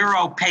of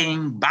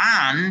zero-paying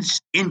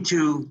bonds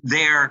into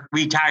their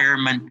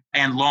retirement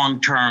and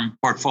long-term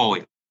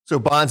portfolio. So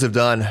bonds have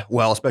done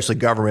well, especially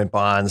government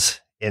bonds,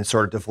 in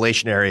sort of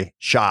deflationary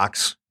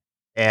shocks,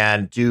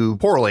 and do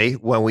poorly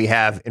when we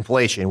have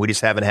inflation. We just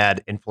haven't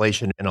had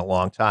inflation in a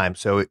long time.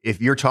 So if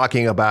you're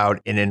talking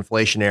about an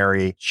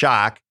inflationary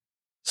shock,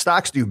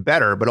 stocks do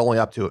better, but only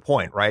up to a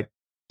point, right?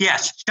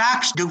 Yes,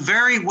 stocks do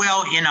very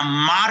well in a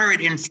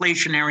moderate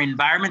inflationary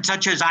environment,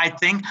 such as I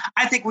think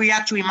we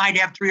actually might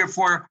have 3 or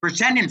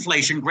 4%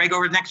 inflation, Greg,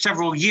 over the next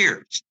several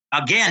years.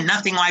 Again,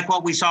 nothing like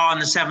what we saw in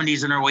the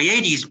 70s and early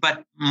 80s,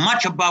 but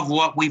much above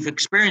what we've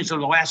experienced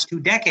over the last 2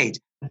 decades.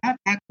 That's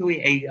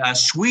actually a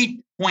sweet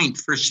point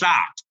for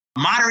stocks.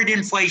 Moderate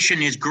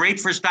inflation is great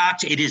for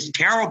stocks. It is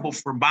terrible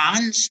for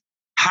bonds.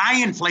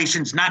 High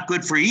inflation is not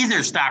good for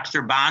either stocks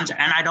or bonds,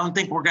 and I don't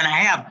think we're going to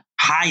have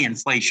high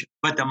inflation.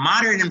 But the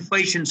moderate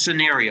inflation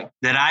scenario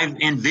that I've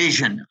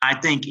envisioned, I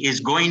think, is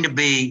going to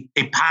be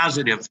a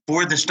positive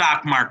for the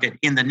stock market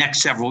in the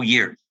next several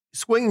years.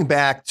 Swinging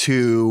back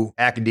to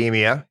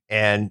academia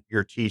and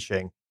your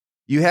teaching,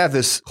 you have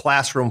this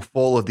classroom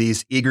full of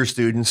these eager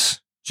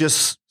students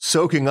just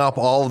soaking up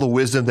all of the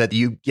wisdom that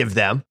you give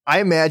them. I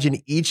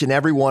imagine each and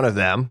every one of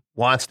them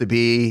wants to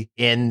be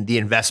in the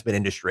investment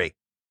industry.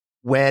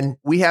 When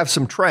we have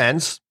some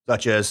trends,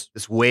 such as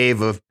this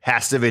wave of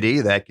passivity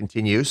that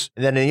continues,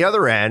 and then on the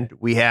other end,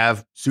 we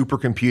have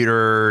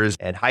supercomputers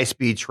and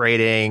high-speed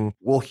trading.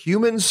 Will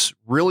humans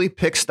really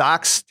pick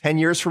stocks 10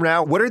 years from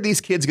now? What are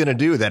these kids going to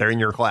do that are in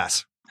your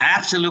class?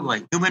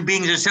 Absolutely. Human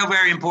beings are so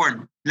very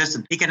important.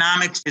 Listen,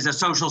 economics is a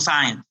social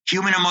science.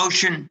 Human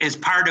emotion is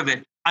part of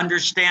it.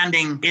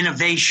 Understanding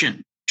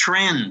innovation,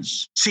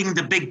 trends, seeing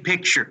the big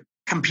picture.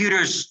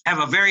 Computers have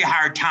a very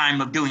hard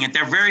time of doing it.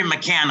 They're very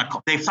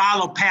mechanical. They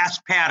follow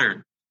past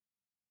patterns.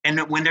 And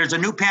when there's a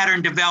new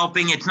pattern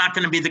developing, it's not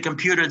going to be the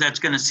computer that's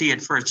going to see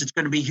it first. It's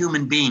going to be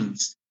human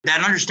beings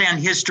that understand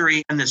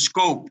history and the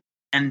scope.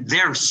 And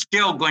they're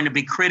still going to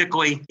be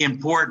critically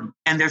important.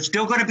 And there's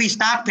still going to be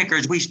stock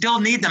pickers. We still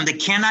need them. They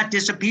cannot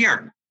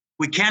disappear.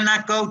 We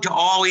cannot go to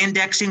all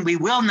indexing. We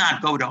will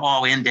not go to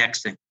all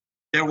indexing.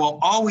 There will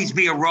always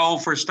be a role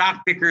for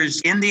stock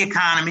pickers in the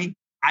economy.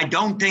 I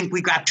don't think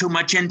we got too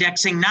much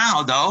indexing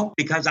now, though,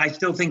 because I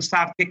still think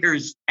stock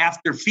pickers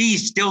after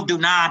fees still do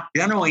not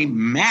generally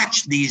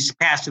match these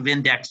passive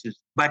indexes.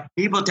 But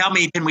people tell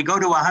me, can we go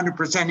to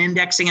 100%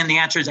 indexing? And the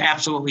answer is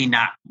absolutely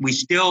not. We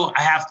still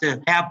have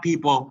to have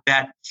people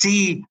that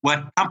see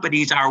what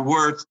companies are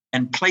worth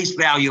and place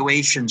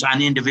valuations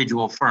on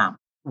individual firms.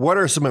 What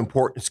are some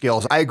important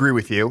skills? I agree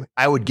with you.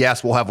 I would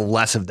guess we'll have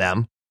less of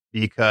them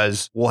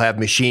because we'll have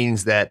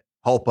machines that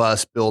help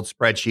us build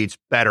spreadsheets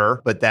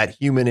better, but that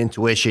human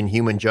intuition,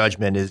 human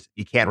judgment is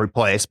you can't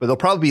replace. But there'll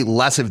probably be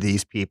less of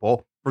these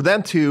people. For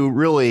them to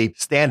really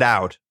stand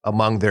out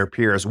among their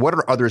peers, what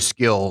are other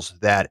skills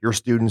that your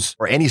students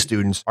or any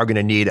students are going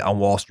to need on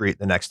Wall Street in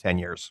the next 10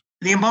 years?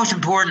 The most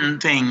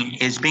important thing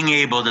is being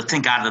able to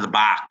think out of the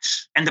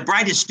box. And the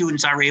brightest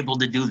students are able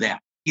to do that.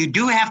 You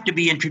do have to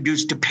be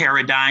introduced to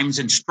paradigms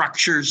and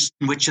structures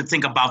in which to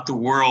think about the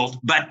world,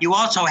 but you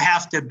also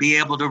have to be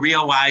able to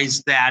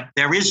realize that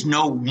there is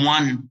no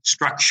one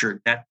structure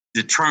that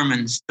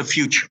determines the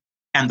future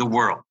and the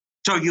world.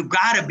 So you've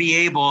got to be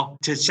able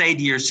to say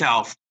to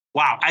yourself,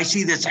 wow, I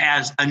see this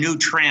as a new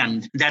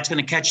trend that's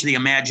going to catch the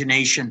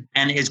imagination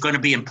and is going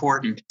to be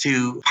important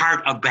to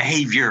part of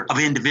behavior of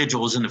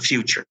individuals in the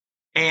future.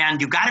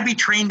 And you've got to be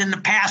trained in the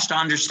past to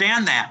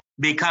understand that,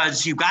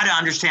 because you've got to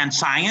understand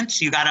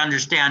science. You got to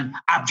understand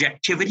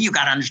objectivity. You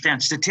got to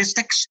understand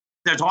statistics.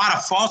 There's a lot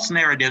of false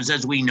narratives,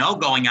 as we know,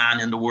 going on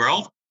in the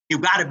world.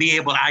 You've got to be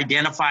able to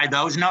identify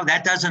those. No,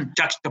 that doesn't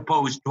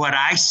juxtapose what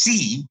I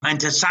see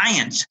into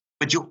science,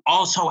 but you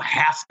also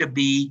have to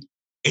be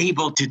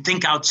able to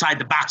think outside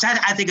the box.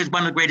 I think is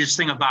one of the greatest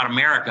things about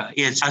America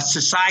is a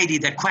society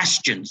that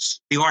questions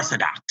the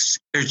orthodox.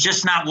 There's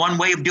just not one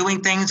way of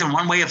doing things and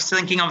one way of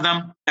thinking of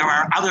them. There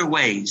are other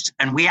ways,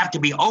 and we have to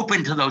be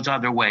open to those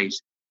other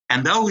ways.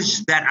 And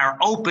those that are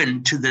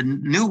open to the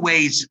new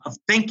ways of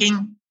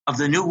thinking, of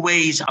the new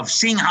ways of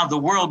seeing how the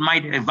world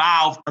might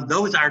evolve,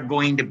 those are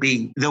going to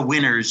be the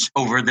winners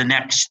over the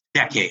next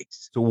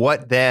decades. So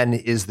what then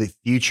is the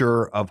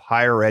future of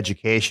higher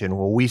education?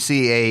 Will we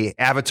see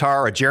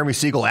a Jeremy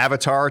Siegel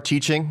avatar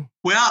teaching?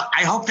 Well,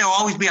 I hope there'll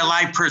always be a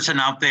live person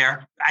out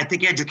there. I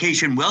think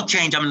education will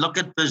change. I mean, look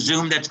at the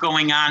Zoom that's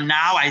going on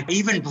now.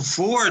 Even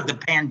before the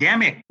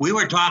pandemic, we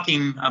were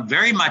talking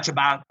very much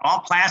about all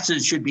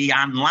classes should be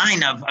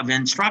online of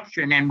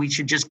instruction, and we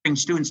should just bring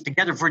students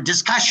together for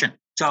discussion.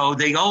 So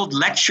the old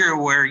lecture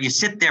where you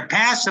sit there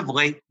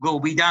passively will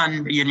be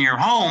done in your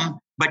home,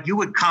 but you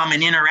would come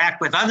and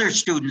interact with other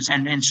students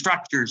and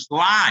instructors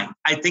live.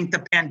 I think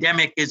the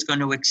pandemic is going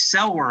to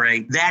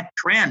accelerate that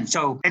trend.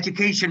 So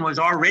education was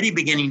already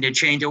beginning to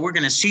change, and we're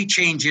going to see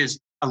changes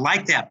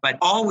like that. But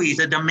always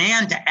the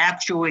demand to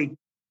actually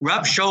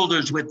rub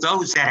shoulders with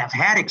those that have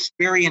had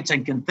experience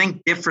and can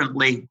think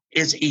differently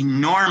is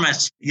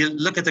enormous. You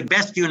look at the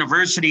best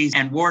universities,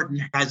 and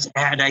Wharton has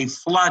had a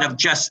flood of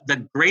just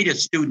the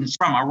greatest students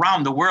from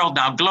around the world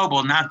now,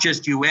 global, not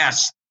just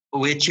U.S.,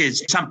 which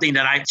is something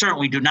that I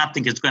certainly do not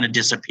think is going to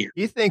disappear.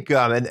 You think,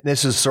 and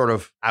this is sort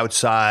of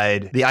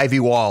outside the Ivy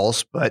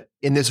walls, but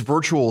in this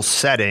virtual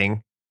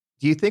setting,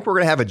 do you think we're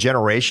going to have a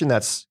generation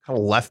that's kind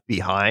of left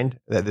behind,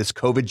 that this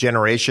COVID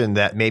generation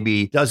that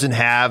maybe doesn't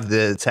have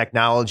the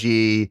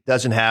technology,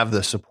 doesn't have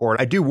the support?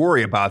 I do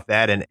worry about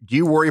that. And do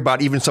you worry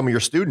about even some of your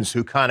students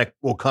who kind of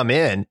will come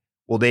in?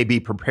 Will they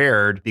be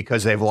prepared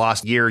because they've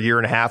lost year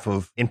and a half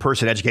of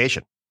in-person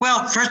education?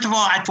 Well, first of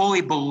all, I fully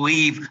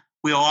believe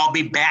we'll all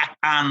be back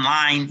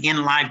online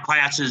in live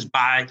classes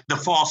by the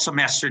fall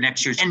semester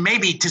next year, and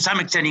maybe to some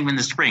extent even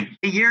the spring.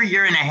 A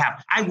year and a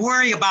half. I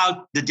worry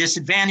about the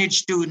disadvantaged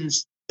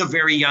students, the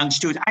very young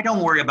students. I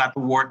don't worry about the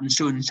Wharton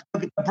students.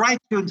 The bright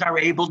students are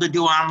able to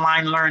do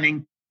online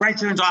learning. Bright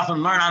students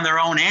often learn on their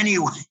own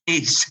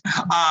anyways,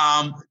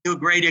 to a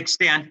great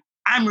extent.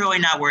 I'm really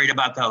not worried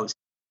about those.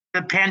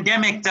 The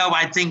pandemic, though,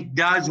 I think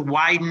does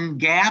widen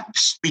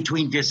gaps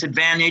between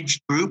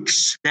disadvantaged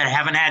groups that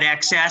haven't had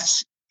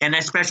access And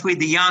especially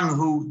the young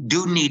who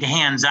do need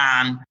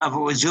hands-on.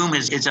 Zoom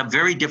is a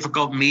very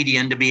difficult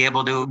medium to be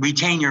able to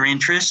retain your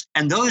interest.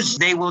 And those,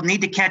 they will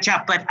need to catch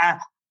up. But I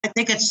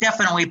think it's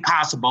definitely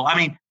possible. I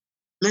mean,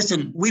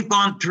 listen, we've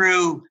gone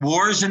through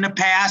wars in the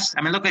past.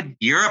 I mean, look at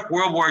Europe,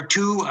 World War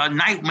II, a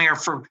nightmare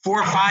for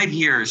 4 or 5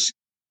 years.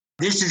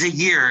 This is a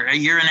year and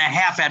a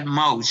half at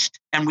most.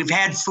 And we've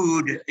had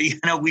food,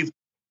 we've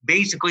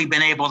basically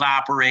been able to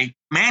operate.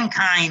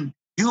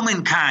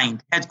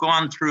 Humankind has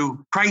gone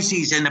through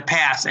crises in the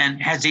past and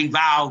has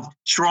evolved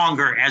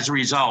stronger as a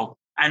result.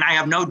 And I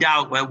have no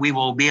doubt that we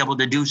will be able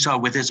to do so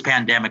with this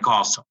pandemic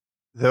also.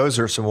 Those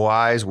are some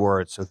wise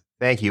words. So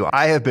thank you.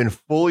 I have been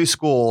fully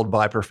schooled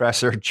by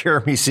Professor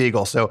Jeremy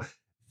Siegel. So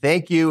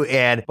thank you.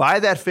 And buy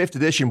that 5th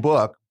edition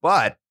book,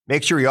 but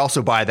make sure you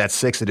also buy that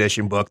 6th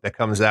edition book that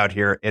comes out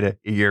here in a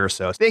year or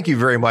so. Thank you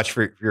very much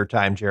for your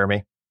time,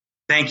 Jeremy.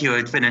 Thank you.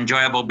 It's been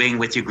enjoyable being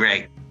with you,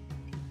 Greg.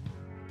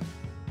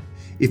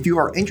 If you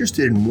are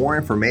interested in more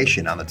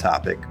information on the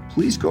topic,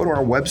 please go to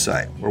our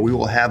website where we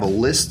will have a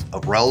list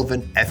of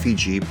relevant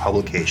FEG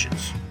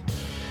publications.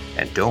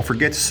 And don't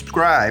forget to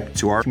subscribe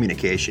to our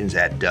communications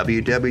at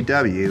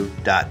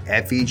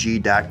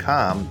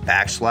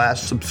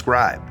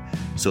www.feg.com/subscribe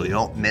so you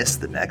don't miss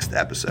the next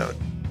episode.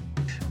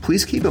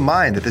 Please keep in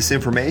mind that this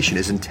information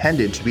is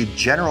intended to be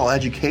general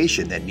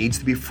education that needs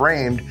to be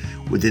framed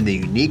within the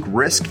unique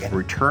risk and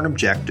return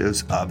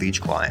objectives of each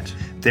client.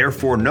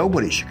 Therefore,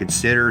 nobody should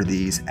consider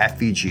these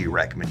FEG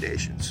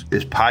recommendations.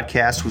 This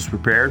podcast was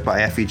prepared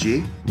by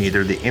FEG.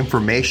 Neither the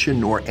information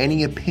nor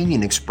any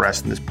opinion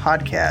expressed in this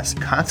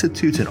podcast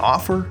constitutes an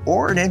offer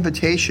or an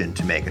invitation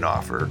to make an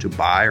offer to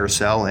buy or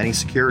sell any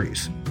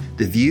securities.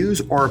 The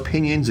views or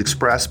opinions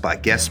expressed by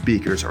guest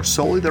speakers are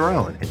solely their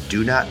own and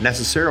do not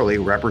necessarily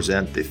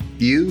represent the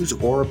views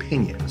or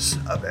opinions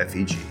of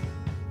FEG.